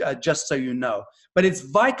 just so you know. But it's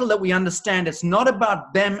vital that we understand it's not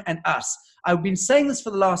about them and us. I've been saying this for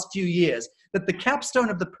the last few years, that the capstone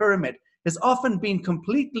of the pyramid has often been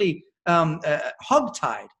completely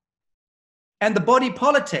hogtied. And the body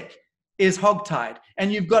politic is hogtied.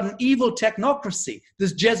 And you've got an evil technocracy,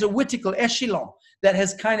 this Jesuitical echelon that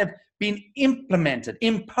has kind of been implemented,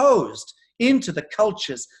 imposed into the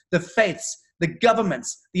cultures, the faiths, the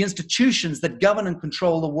governments, the institutions that govern and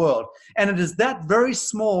control the world. And it is that very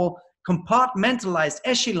small compartmentalized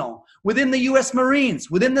echelon within the US Marines,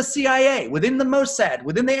 within the CIA, within the Mossad,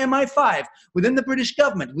 within the MI5, within the British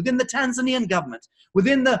government, within the Tanzanian government,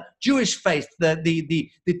 within the Jewish faith, the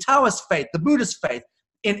Taoist faith, the Buddhist faith.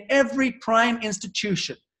 In every prime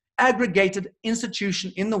institution, aggregated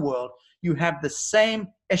institution in the world, you have the same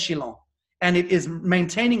echelon. And it is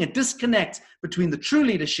maintaining a disconnect between the true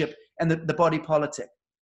leadership and the body politic.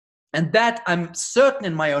 And that, I'm certain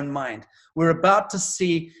in my own mind, we're about to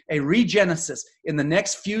see a regenesis in the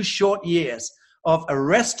next few short years of a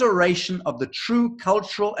restoration of the true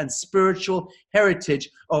cultural and spiritual heritage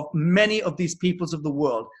of many of these peoples of the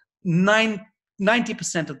world, 90%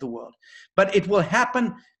 of the world. But it will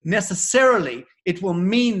happen necessarily. It will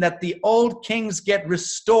mean that the old kings get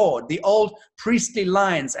restored, the old priestly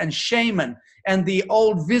lines and shaman and the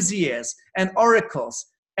old viziers and oracles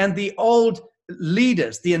and the old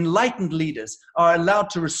leaders, the enlightened leaders, are allowed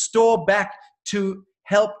to restore back to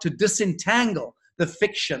help to disentangle the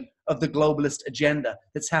fiction of the globalist agenda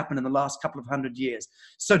that's happened in the last couple of 100 years.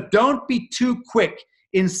 So don't be too quick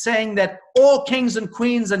in saying that all kings and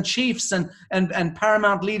queens and chiefs and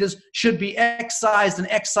paramount leaders should be excised and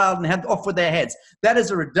exiled and have off with their heads. That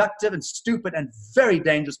is a reductive and stupid and very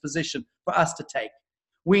dangerous position for us to take.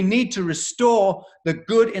 We need to restore the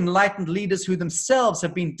good, enlightened leaders who themselves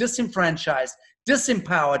have been disenfranchised,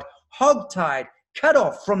 disempowered, hogtied, cut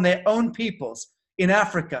off from their own peoples in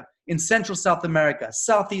Africa, in Central South America,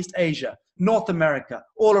 Southeast Asia, North America,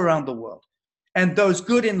 all around the world. And those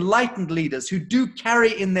good, enlightened leaders who do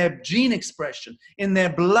carry in their gene expression, in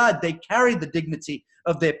their blood, they carry the dignity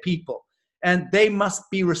of their people. And they must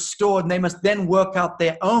be restored, and they must then work out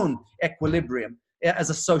their own equilibrium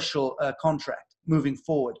as a social contract moving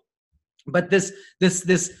forward. But this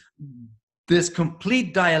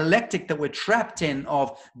complete dialectic that we're trapped in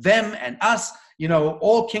of them and us,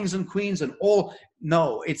 all kings and queens and all,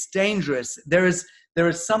 no, it's dangerous. There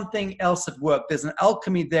is something else at work. There's an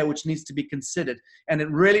alchemy there which needs to be considered, and it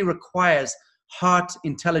really requires heart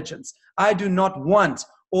intelligence. I do not want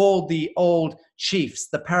all the old chiefs,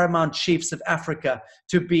 the paramount chiefs of Africa,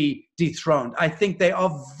 to be dethroned. I think they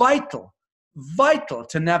are vital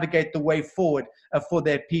to navigate the way forward for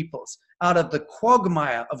their peoples out of the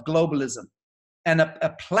quagmire of globalism and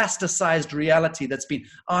a plasticized reality that's been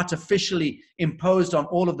artificially imposed on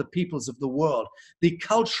all of the peoples of the world. The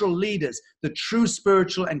cultural leaders, the true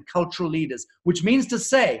spiritual and cultural leaders, which means to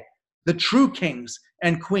say the true kings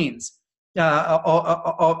and queens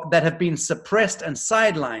that have been suppressed and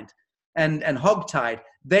sidelined and hogtied,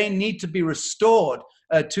 they need to be restored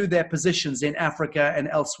to their positions in Africa and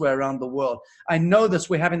elsewhere around the world. I know this.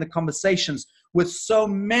 We're having the conversations with so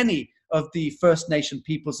many of the First Nation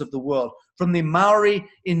peoples of the world, from the Maori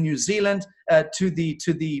in New Zealand to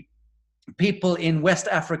the people in West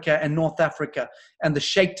Africa and North Africa, and the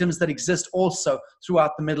sheikdoms that exist also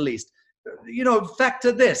throughout the Middle East.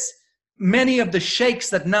 Factor this: many of the sheikhs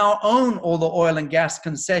that now own all the oil and gas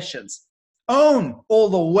concessions, own all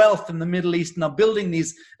the wealth in the Middle East, and are building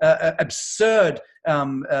these absurd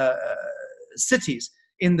cities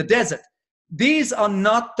in the desert. These are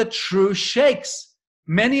not the true sheikhs.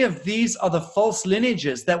 Many of these are the false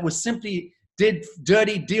lineages that were simply did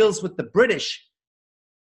dirty deals with the British.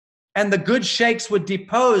 And the good sheikhs were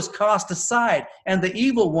deposed, cast aside, and the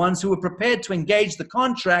evil ones who were prepared to engage the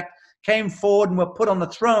contract came forward and were put on the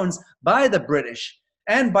thrones by the British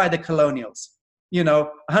and by the colonials,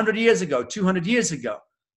 100 years ago, 200 years ago.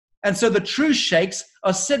 And so the true sheikhs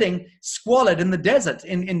are sitting squalid in the desert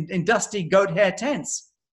in dusty goat hair tents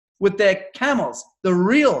with their camels, the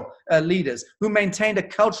real leaders who maintained a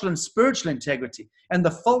cultural and spiritual integrity. And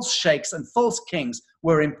the false sheikhs and false kings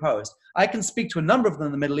were imposed. I can speak to a number of them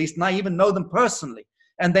in the Middle East, and I even know them personally.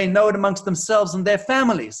 And they know it amongst themselves and their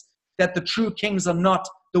families that the true kings are not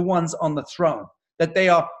the ones on the throne, that they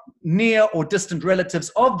are near or distant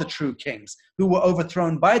relatives of the true kings who were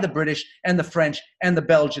overthrown by the British and the French and the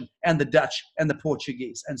Belgian and the Dutch and the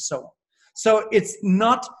Portuguese and so on. So it's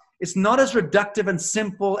not as reductive and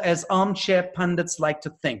simple as armchair pundits like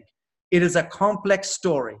to think. It is a complex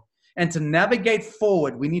story. And to navigate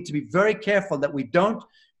forward, we need to be very careful that we don't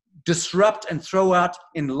disrupt and throw out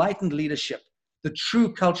enlightened leadership, the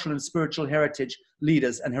true cultural and spiritual heritage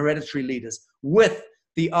leaders and hereditary leaders, with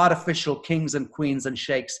the artificial kings and queens and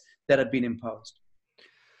sheikhs that have been imposed.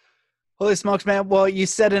 Holy smokes, man. Well, you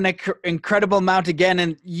said an incredible amount again,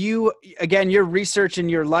 and your research in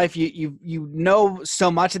your life, you know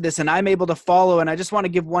so much of this, and I'm able to follow. And I just want to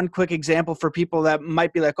give one quick example for people that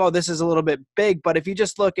might be like, oh, this is a little bit big. But if you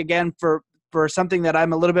just look again for for something that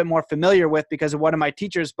I'm a little bit more familiar with because of one of my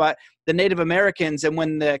teachers, but the Native Americans, and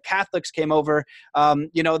when the Catholics came over,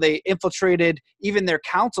 they infiltrated even their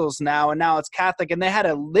councils now, and now it's Catholic, and they had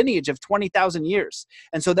a lineage of 20,000 years.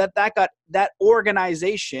 And so that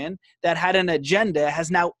organization that had an agenda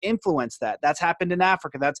has now influenced that. That's happened in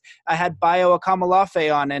Africa. I had Bayo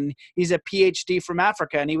Akamalafe on, and he's a PhD from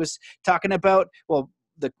Africa, and he was talking about,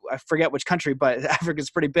 I forget which country, but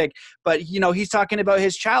Africa's pretty big. But, he's talking about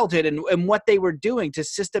his childhood and what they were doing to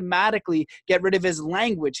systematically get rid of his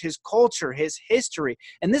language, his culture, his history.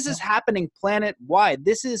 And this is happening planet-wide.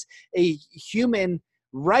 This is a human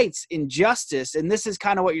rights injustice. And this is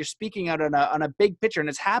kind of what you're speaking out on a big picture. And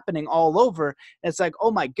it's happening all over. And it's like,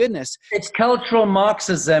 oh, my goodness. It's cultural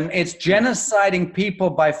Marxism. It's genociding people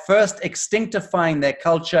by first extinctifying their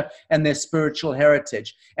culture and their spiritual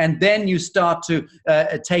heritage. And then you start to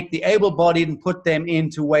take the able-bodied and put them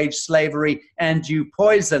into wage slavery, and you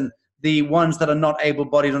poison the ones that are not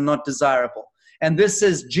able-bodied or not desirable. And this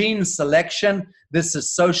is gene selection. This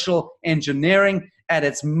is social engineering at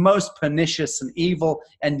its most pernicious and evil.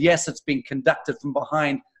 And yes, it's being conducted from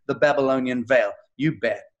behind the Babylonian veil. You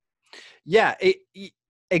bet. Yeah,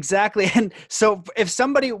 exactly. And so if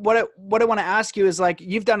somebody, what I want to ask you is, like,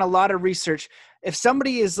 you've done a lot of research. If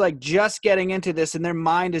somebody is like just getting into this and their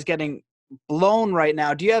mind is getting blown right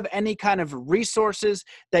now, do you have any kind of resources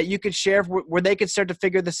that you could share where they could start to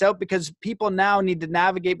figure this out? Because people now need to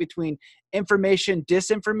navigate between information,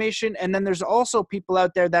 disinformation, and then there's also people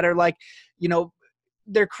out there that are like,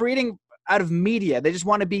 they're creating out of media. They just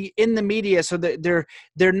want to be in the media, so that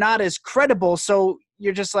they're not as credible. So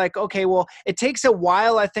you're just like, okay, well, it takes a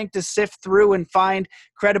while, I think, to sift through and find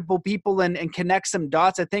credible people and connect some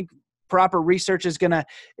dots. I think proper research is gonna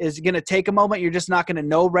take a moment. You're just not gonna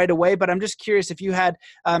know right away. But I'm just curious if you had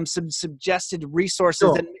some suggested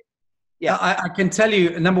resources. Sure. Yeah, I can tell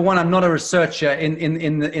you, number one, I'm not a researcher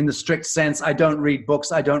in the strict sense. I don't read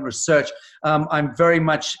books. I don't research. I'm very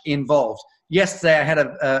much involved. Yesterday, I had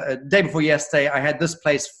a day before yesterday, I had this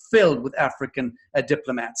place filled with African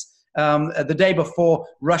diplomats. The day before,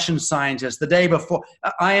 Russian scientists. The day before,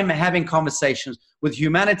 I am having conversations with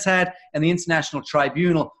Humanitad and the International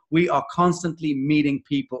Tribunal. We are constantly meeting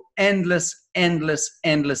people, endless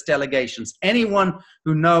delegations. Anyone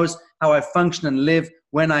who knows how I function and live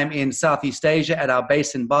when I'm in Southeast Asia at our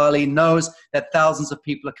base in Bali knows that thousands of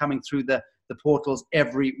people are coming through the portals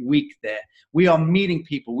every week there. We are meeting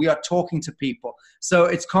people. We are talking to people. So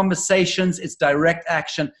it's conversations, it's direct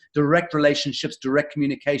action, direct relationships, direct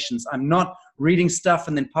communications. I'm not reading stuff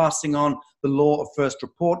and then passing on the law of first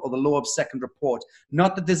report or the law of second report.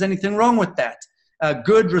 Not that there's anything wrong with that.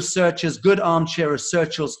 Good researchers, good armchair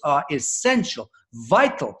researchers are essential,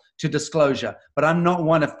 vital to disclosure, but I'm not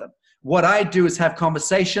one of them. What I do is have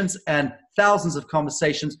conversations, and thousands of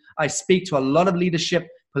conversations. I speak to a lot of leadership,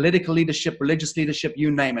 political leadership, religious leadership, you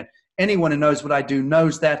name it. Anyone who knows what I do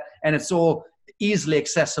knows that, and it's all easily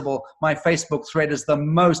accessible. My Facebook thread is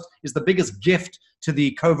the biggest gift to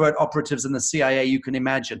the covert operatives in the CIA you can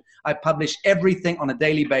imagine. I publish everything on a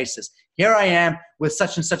daily basis. Here I am with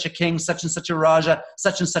such and such a king, such and such a Raja,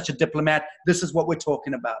 such and such a diplomat. This is what we're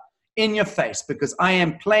talking about. In your face, because I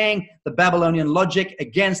am playing the Babylonian logic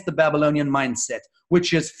against the Babylonian mindset,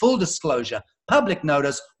 which is full disclosure, public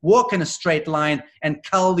notice, walk in a straight line, and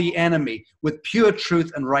cull the enemy with pure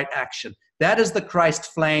truth and right action. That is the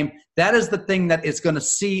Christ flame. That is the thing that is going to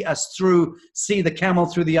see us through, see the camel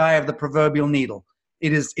through the eye of the proverbial needle.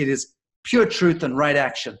 It is pure truth and right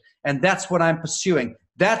action. And that's what I'm pursuing.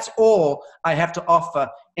 That's all I have to offer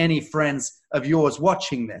any friends of yours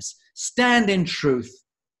watching this. Stand in truth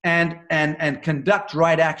and conduct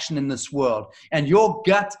right action in this world. And your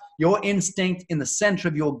gut, your instinct in the center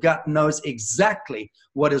of your gut knows exactly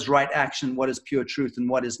what is right action, what is pure truth, and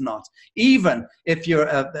what is not. Even if you're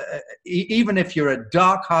a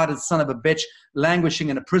dark-hearted son of a bitch languishing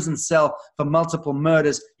in a prison cell for multiple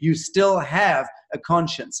murders, you still have a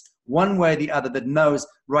conscience, one way or the other, that knows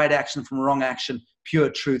right action from wrong action, pure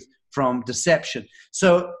truth from deception.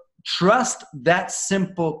 So trust that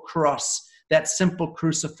simple cross, that simple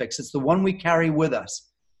crucifix. It's the one we carry with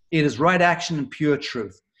us. It is right action and pure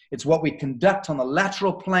truth. It's what we conduct on the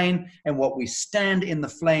lateral plane and what we stand in the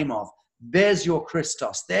flame of. There's your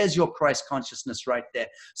Christos. There's your Christ consciousness right there.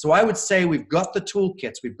 So I would say we've got the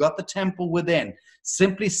toolkits. We've got the temple within.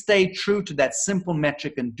 Simply stay true to that simple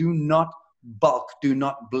metric and do not bulk, do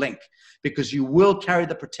not blink, because you will carry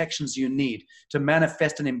the protections you need to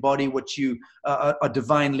manifest and embody what you are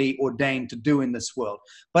divinely ordained to do in this world.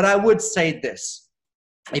 But I would say this,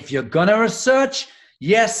 if you're going to research,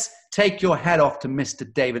 yes, take your hat off to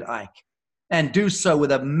Mr. David Icke and do so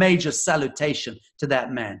with a major salutation to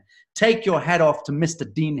that man. Take your hat off to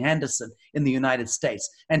Mr. Dean Henderson in the United States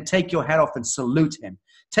and take your hat off and salute him.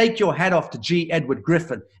 Take your hat off to G. Edward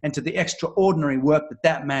Griffin and to the extraordinary work that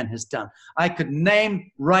that man has done. I could name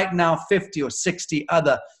right now 50 or 60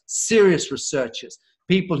 other serious researchers,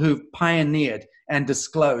 people who've pioneered and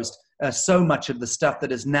disclosed so much of the stuff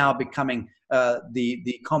that is now becoming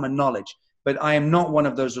the common knowledge. But I am not one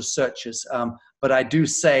of those researchers. But I do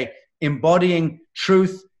say embodying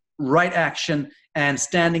truth, right action, and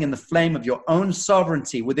standing in the flame of your own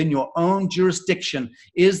sovereignty within your own jurisdiction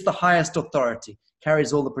is the highest authority,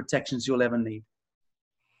 carries all the protections you'll ever need.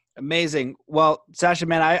 Amazing. Well, Sasha,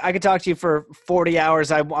 man, I could talk to you for 40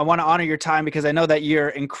 hours. I want to honor your time because I know that you're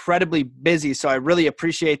incredibly busy. So I really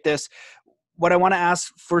appreciate this. What I want to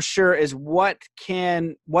ask for sure is what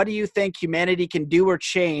do you think humanity can do or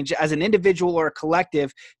change as an individual or a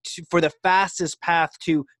collective for the fastest path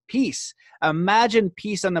to peace? Imagine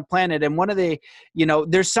peace on the planet. And one of the,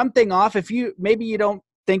 there's something off. Maybe you don't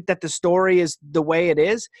think that the story is the way it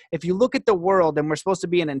is. If you look at the world and we're supposed to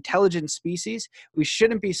be an intelligent species, we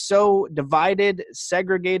shouldn't be so divided,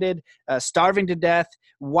 segregated, starving to death.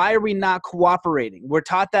 Why are we not cooperating? We're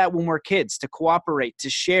taught that when we're kids, to cooperate, to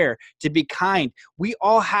share, to be kind. We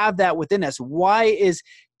all have that within us. Why is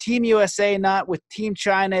Team USA not with Team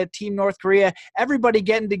China, Team North Korea, everybody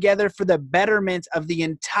getting together for the betterment of the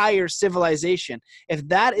entire civilization? If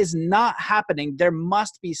that is not happening, there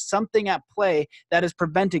must be something at play that is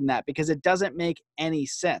preventing that, because it doesn't make any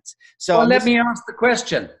sense. So well, let me ask the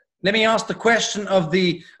question. Let me ask the question of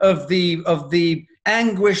the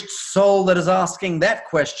anguished soul that is asking that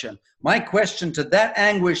question. My question to that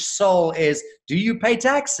anguished soul is, do you pay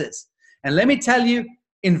taxes? And let me tell you,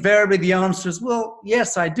 invariably the answer is, well,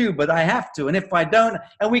 yes, I do, but I have to. And if I don't,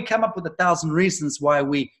 and we come up with 1,000 reasons why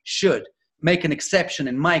we should make an exception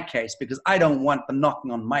in my case, because I don't want them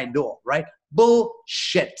knocking on my door, right?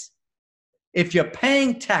 Bullshit. If you're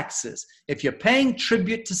paying taxes, if you're paying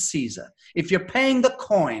tribute to Caesar, if you're paying the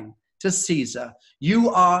coin to Caesar, you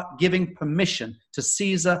are giving permission to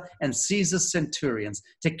Caesar and Caesar's centurions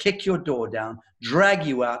to kick your door down, drag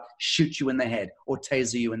you out, shoot you in the head, or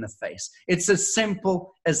taser you in the face. It's as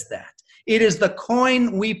simple as that. It is the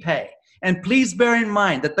coin we pay. And please bear in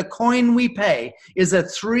mind that the coin we pay is a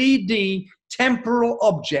 3D temporal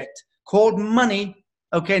object called money.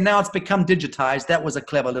 Okay, now it's become digitized. That was a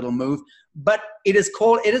clever little move. But it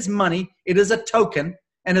is money. It is a token.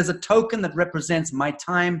 And as a token that represents my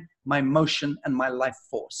time, my motion, and my life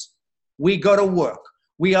force. We go to work.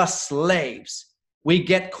 We are slaves. We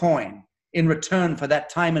get coin in return for that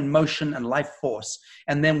time and motion and life force.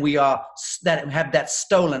 And then we have that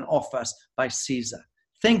stolen off us by Caesar.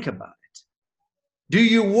 Think about it. Do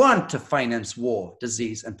you want to finance war,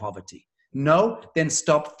 disease, and poverty? No, then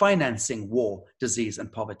stop financing war, disease, and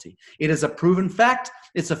poverty. It is a proven fact.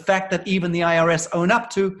 It's a fact that even the IRS own up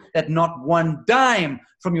to, that not one dime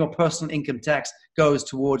from your personal income tax goes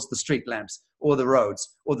towards the street lamps or the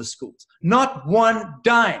roads or the schools. Not one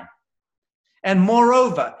dime. And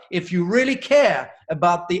moreover, if you really care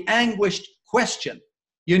about the anguished question,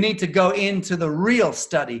 you need to go into the real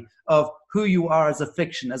study of who you are as a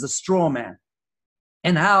fiction, as a straw man,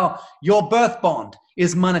 and how your birth bond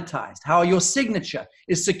is monetized, how your signature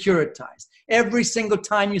is securitized. Every single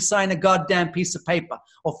time you sign a goddamn piece of paper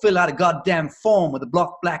or fill out a goddamn form with a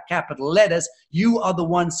block black capital letters, you are the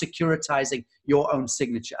one securitizing your own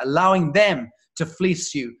signature, allowing them to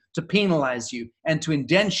fleece you, to penalize you, and to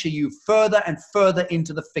indenture you further and further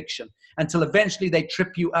into the fiction until eventually they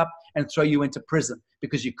trip you up and throw you into prison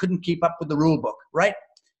because you couldn't keep up with the rule book, right?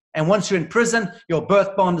 And once you're in prison, your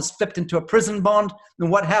birth bond is flipped into a prison bond.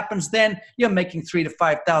 And what happens then? You're making $3,000 to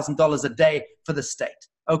 $5,000 a day for the state,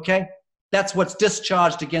 okay? That's what's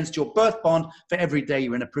discharged against your birth bond for every day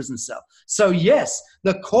you're in a prison cell. So yes,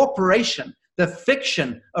 the corporation, the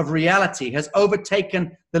fiction of reality has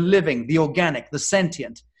overtaken the living, the organic, the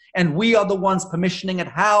sentient. And we are the ones permissioning it.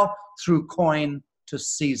 How? Through coin to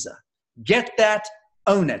Caesar. Get that,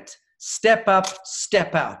 own it. Step up,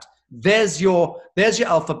 step out. There's your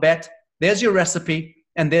alphabet, there's your recipe,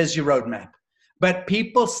 and there's your roadmap. But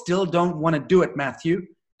people still don't want to do it, Matthew.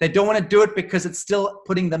 They don't want to do it because it's still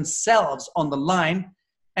putting themselves on the line,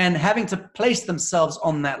 and having to place themselves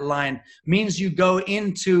on that line means you go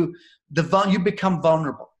into you become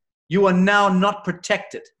vulnerable. You are now not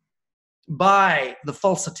protected by the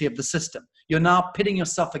falsity of the system. You're now pitting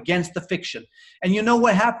yourself against the fiction. And you know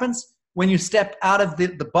what happens when you step out of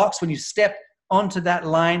the box, when you step onto that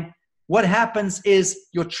line? What happens is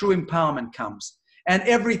your true empowerment comes and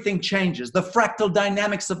everything changes. The fractal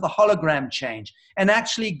dynamics of the hologram change and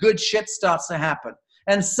actually good shit starts to happen.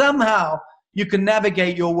 And somehow you can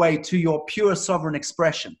navigate your way to your pure sovereign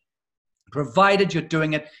expression. provided you're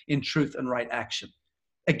doing it in truth and right action.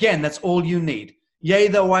 Again, that's all you need. Yea,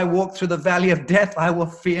 though I walk through the valley of death, I will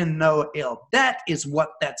fear no ill. That is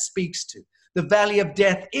what that speaks to. The valley of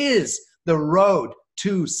death is the road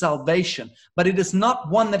to salvation, but it is not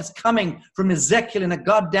one that is coming from Ezekiel in a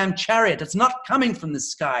goddamn chariot. It's not coming from the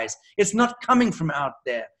skies. It's not coming from out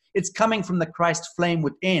there. It's coming from the Christ flame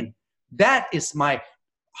within. That is my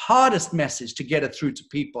hardest message to get it through to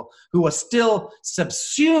people who are still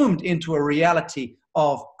subsumed into a reality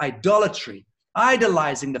of idolatry,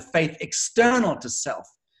 idolizing the faith external to self,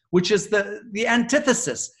 which is the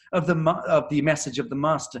antithesis of the message of the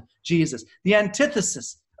Master, Jesus, the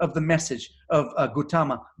antithesis of the message of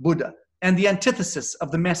Gautama Buddha, and the antithesis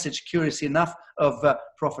of the message, curiously enough, of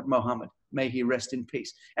Prophet Muhammad. May he rest in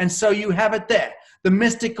peace. And so you have it there. The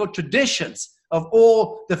mystical traditions of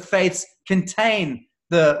all the faiths contain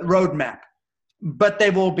the roadmap, but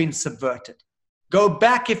they've all been subverted. Go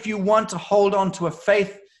back if you want to hold on to a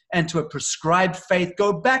faith and to a prescribed faith.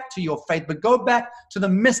 Go back to your faith, but go back to the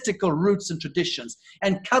mystical roots and traditions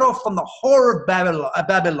and cut off from the horror of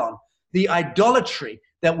Babylon, the idolatry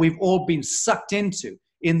that we've all been sucked into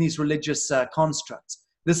in these religious constructs.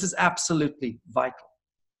 This is absolutely vital.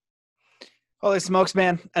 Holy smokes,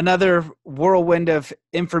 man. Another whirlwind of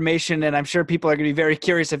information, and I'm sure people are going to be very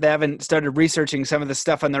curious if they haven't started researching some of this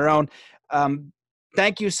stuff on their own.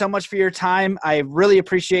 Thank you so much for your time. I really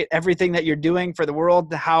appreciate everything that you're doing for the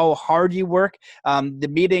world, how hard you work. The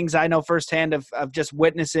meetings I know firsthand of just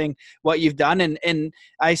witnessing what you've done. And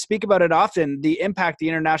I speak about it often, the impact the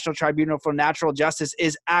International Tribunal for Natural Justice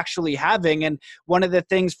is actually having. And one of the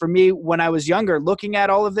things for me when I was younger, looking at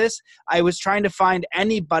all of this, I was trying to find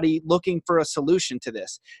anybody looking for a solution to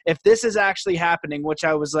this. If this is actually happening, which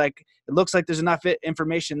I was like, it looks like there's enough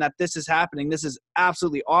information that this is happening. This is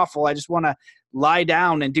absolutely awful. I just want to lie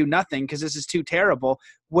down and do nothing because this is too terrible.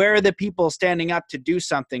 Where are the people standing up to do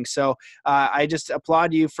something? So I just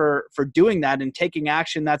applaud you for doing that and taking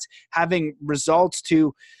action that's having results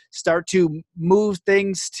to start to move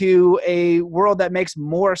things to a world that makes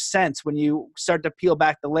more sense when you start to peel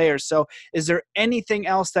back the layers. So is there anything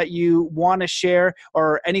else that you want to share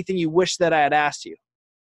or anything you wish that I had asked you?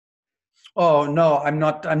 Oh, no, I'm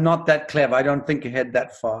not that clever. I don't think ahead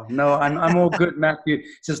that far. No, I'm all good, Matthew.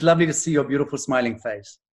 It's just lovely to see your beautiful smiling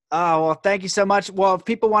face. Oh, well, thank you so much. Well, if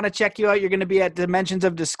people want to check you out, you're going to be at Dimensions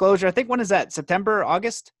of Disclosure. I think, when is that? September,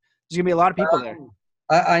 August? There's going to be a lot of people there.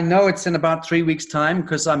 I know it's in about 3 weeks' time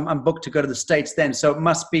because I'm booked to go to the States then. So it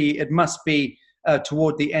must be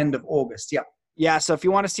toward the end of August. Yeah. Yeah. So if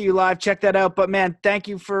you want to see you live, check that out. But man, thank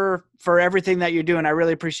you for everything that you're doing. I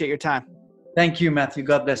really appreciate your time. Thank you, Matthew.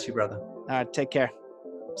 God bless you, brother. All right, take care.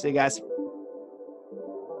 See you guys.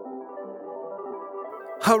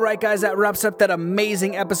 All right, guys, that wraps up that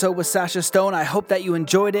amazing episode with Sasha Stone. I hope that you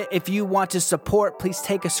enjoyed it. If you want to support, please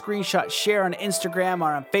take a screenshot, share on Instagram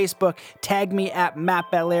or on Facebook, tag me at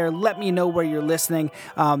Matt Belair. Let me know where you're listening.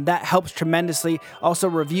 That helps tremendously. Also,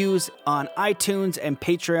 reviews on iTunes and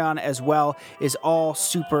Patreon as well is all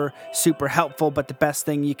super, super helpful. But the best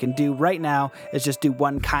thing you can do right now is just do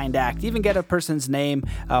one kind act. Even get a person's name,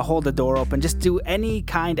 hold the door open. Just do any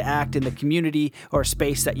kind act in the community or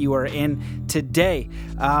space that you are in today.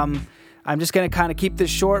 I'm just going to kind of keep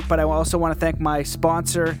this short, but I also want to thank my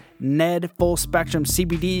sponsor, Ned Full Spectrum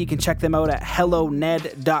CBD. You can check them out at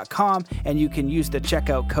helloned.com, and you can use the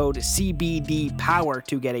checkout code CBDPOWER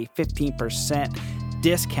to get a 15%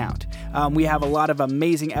 discount. We have a lot of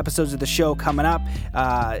amazing episodes of the show coming up.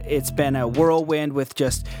 It's been a whirlwind with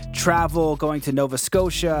just travel, going to Nova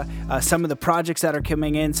Scotia, some of the projects that are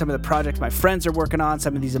coming in, some of the projects my friends are working on,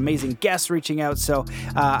 some of these amazing guests reaching out. So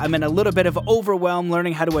I'm in a little bit of overwhelm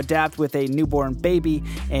learning how to adapt with a newborn baby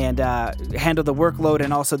and handle the workload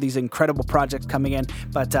and also these incredible projects coming in.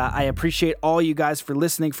 But I appreciate all you guys for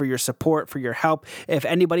listening, for your support, for your help. If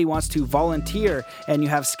anybody wants to volunteer and you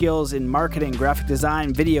have skills in marketing, graphic design,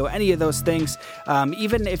 video, any of those things,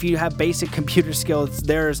 even if you have basic computer skills,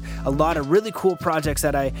 there's a lot of really cool projects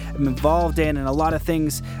that I am involved in and a lot of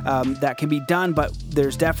things that can be done, but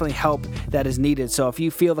there's definitely help that is needed. So if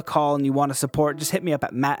you feel the call and you want to support, just hit me up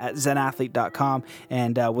at matt@zenathlete.com,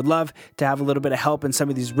 and would love to have a little bit of help in some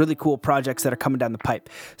of these really cool projects that are coming down the pipe.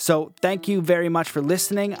 So thank you very much for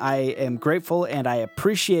listening. I am grateful and I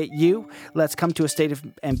appreciate you. Let's come to a state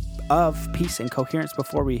of peace and coherence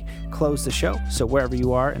before we close the show. So wherever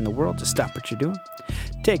you are in the world, just stop what you're doing.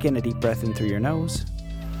 Take in a deep breath in through your nose.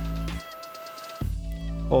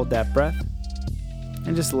 Hold that breath.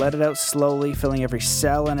 And just let it out slowly, filling every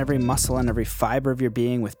cell and every muscle and every fiber of your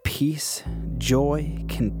being with peace, joy,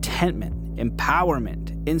 contentment,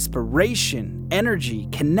 empowerment, inspiration, energy,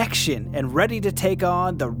 connection, and ready to take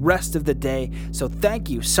on the rest of the day. So thank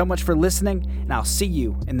you so much for listening, and I'll see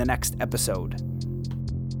you in the next episode.